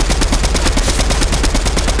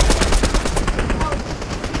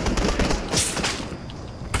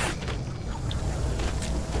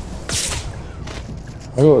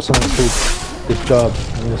 I got something called this job.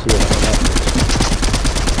 I'm gonna see what that is.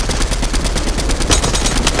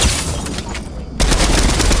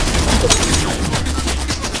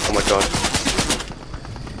 Oh my god.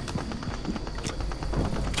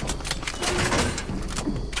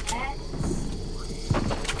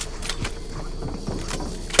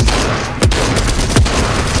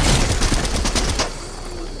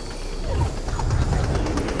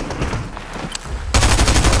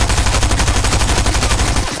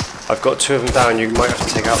 I've got 2 of them down, you might have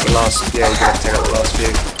to take out the last, yeah, you're gonna have to take out the last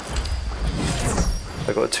few.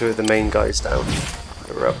 I got 2 of the main guys down,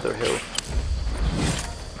 that were up the hill.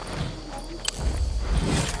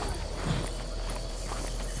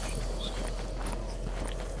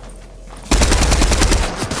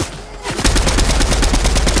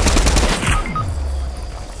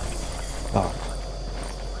 Oh.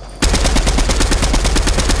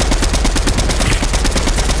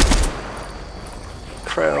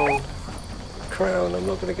 Crown, crown, I'm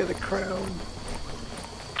not gonna get the crown.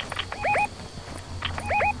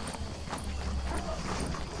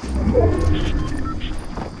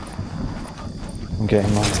 I'm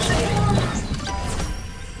getting mine.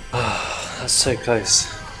 That's so close.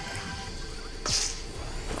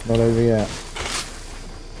 Not over yet.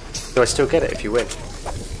 Do I still get it if you win?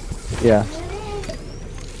 Yeah,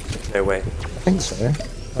 No way. I think so.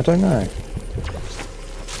 I don't know.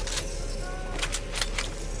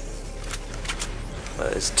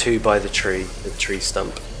 There's 2 by the tree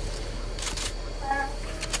stump.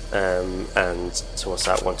 And so what's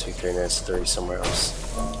that? 1, 2, 3, and there's 3 somewhere else.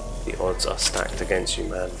 The odds are stacked against you,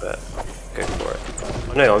 man, but go for it.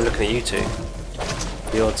 Oh no, I'm looking at you 2.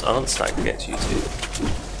 The odds aren't stacked against you 2.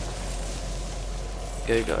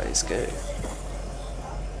 Go guys, go.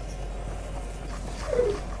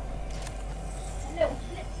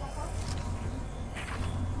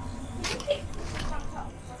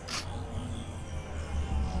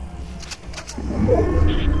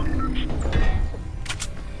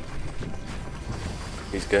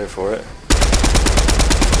 He's going for it.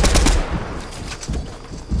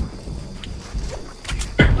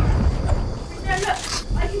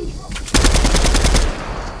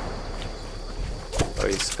 Oh,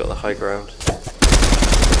 he's got the high ground.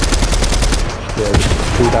 Yeah,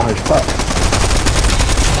 2 damage. Fuck.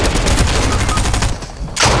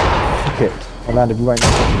 Fuck it. I landed right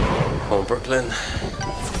next to him. Come on, Brooklyn.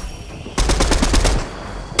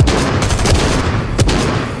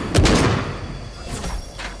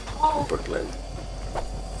 Brooklyn.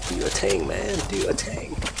 Do your thing, man. Do your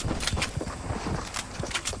thing.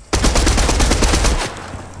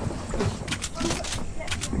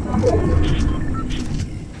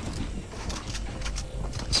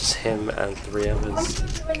 It's just him and 3 others.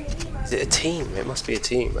 Is it a team? It must be a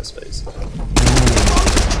team, I suppose.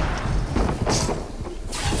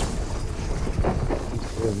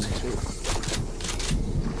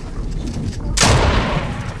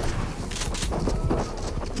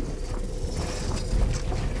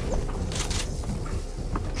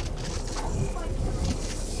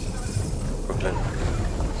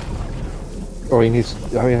 Oh, he needs.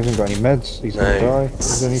 Oh, he hasn't got any meds. He's gonna die.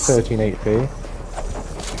 He's only 13 HP.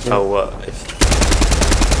 Oh, what? If...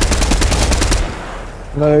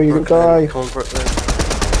 No, you could die. Come on, Brooklyn.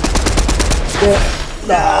 Yeah.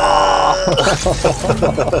 No.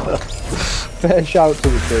 fair shout to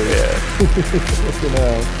the tree. Yeah. Fucking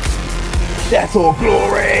hell. Death or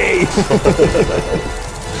glory!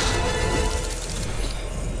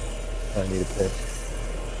 I need a piss.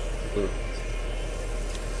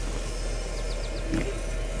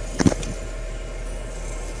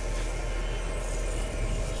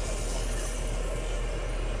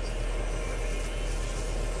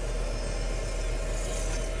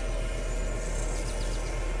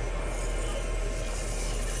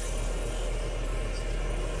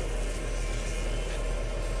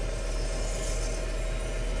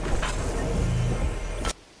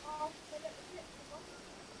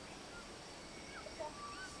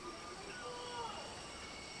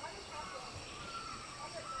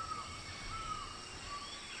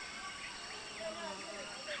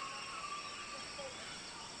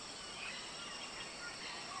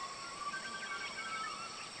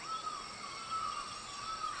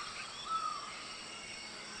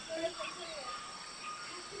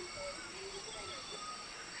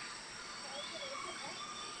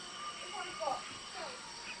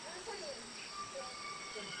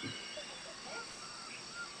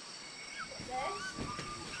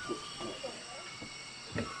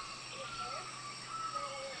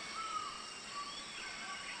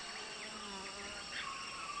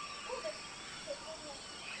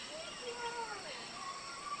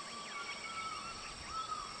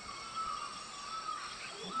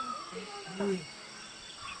 I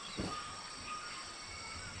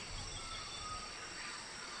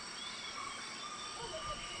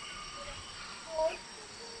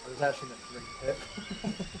was actually meant to ring Pip.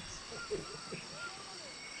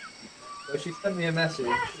 Well, she sent me a message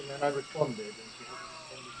and then I responded and she hasn't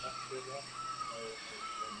responded back to it yet. So I was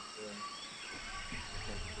meant to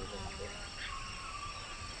ring Pip.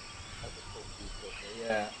 I'll just talk to you quickly.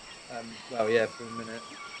 Yeah. Well, yeah, for a minute.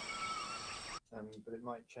 But it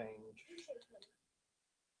might change.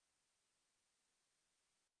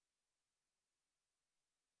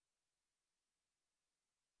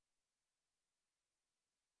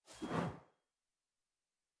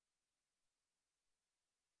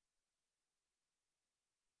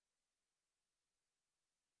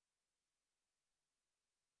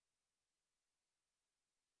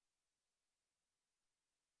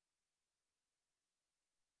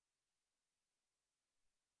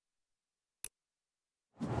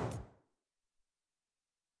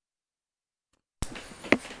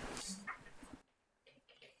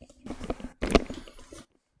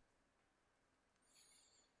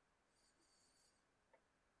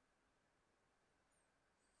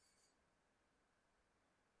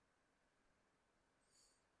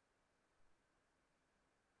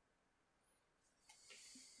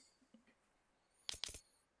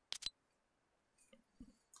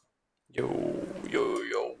 Yo, yo,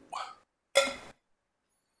 yo.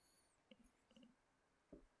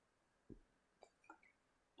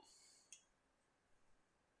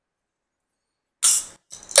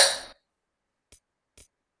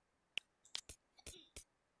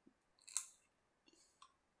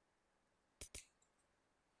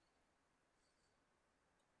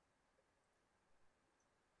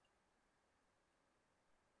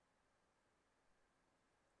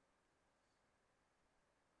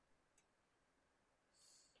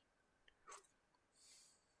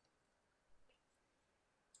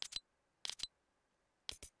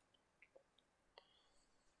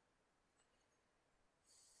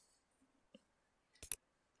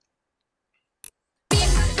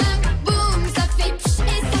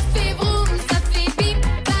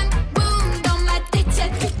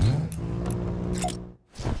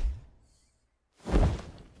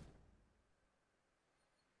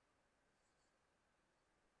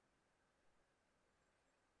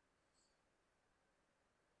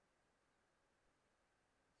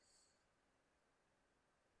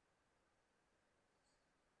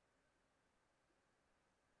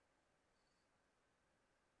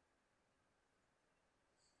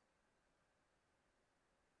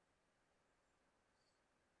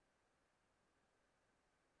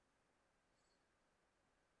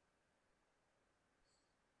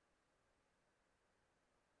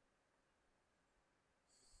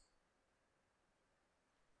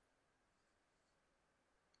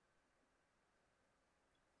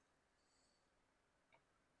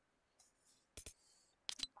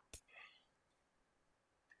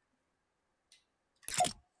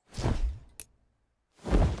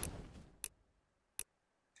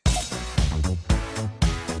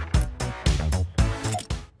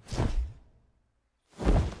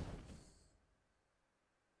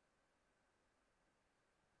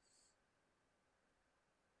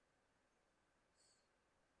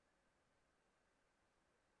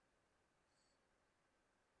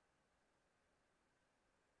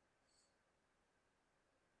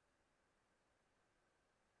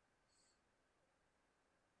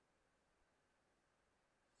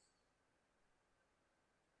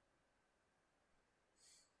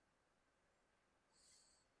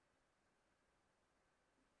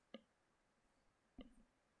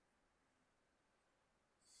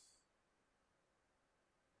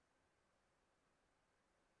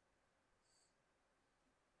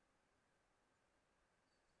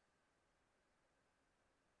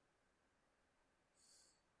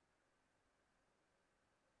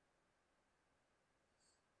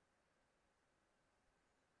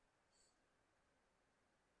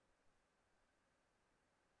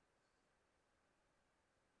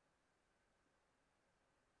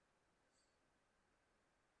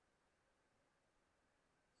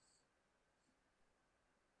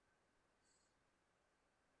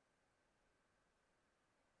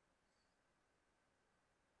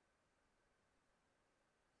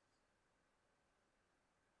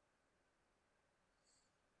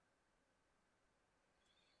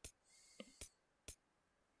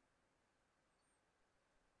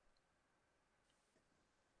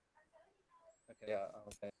 Okay, yeah,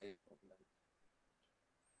 I'll pay you.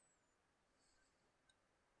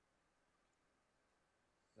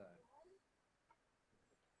 No.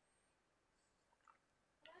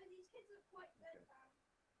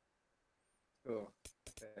 Cool.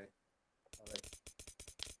 Okay.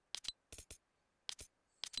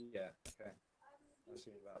 Yeah, okay. I'll see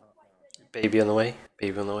you in about half an hour. Baby on the way.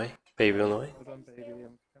 Baby on the way. Baby on the way. Hold on, baby.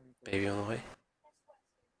 I'm coming for Baby you. on the way.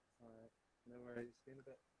 Alright. No worries. See you in a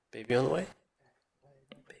bit. Baby on the way.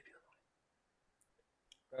 Baby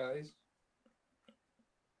on Guys.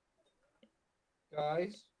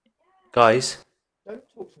 Guys. Guys. Don't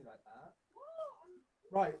talk to me like that.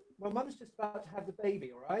 Right. Well, Mum's just about to have the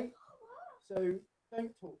baby, alright? So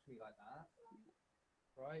don't talk to me like that.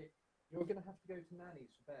 Right? You're going to have to go to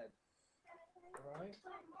Nanny's for bed. Alright?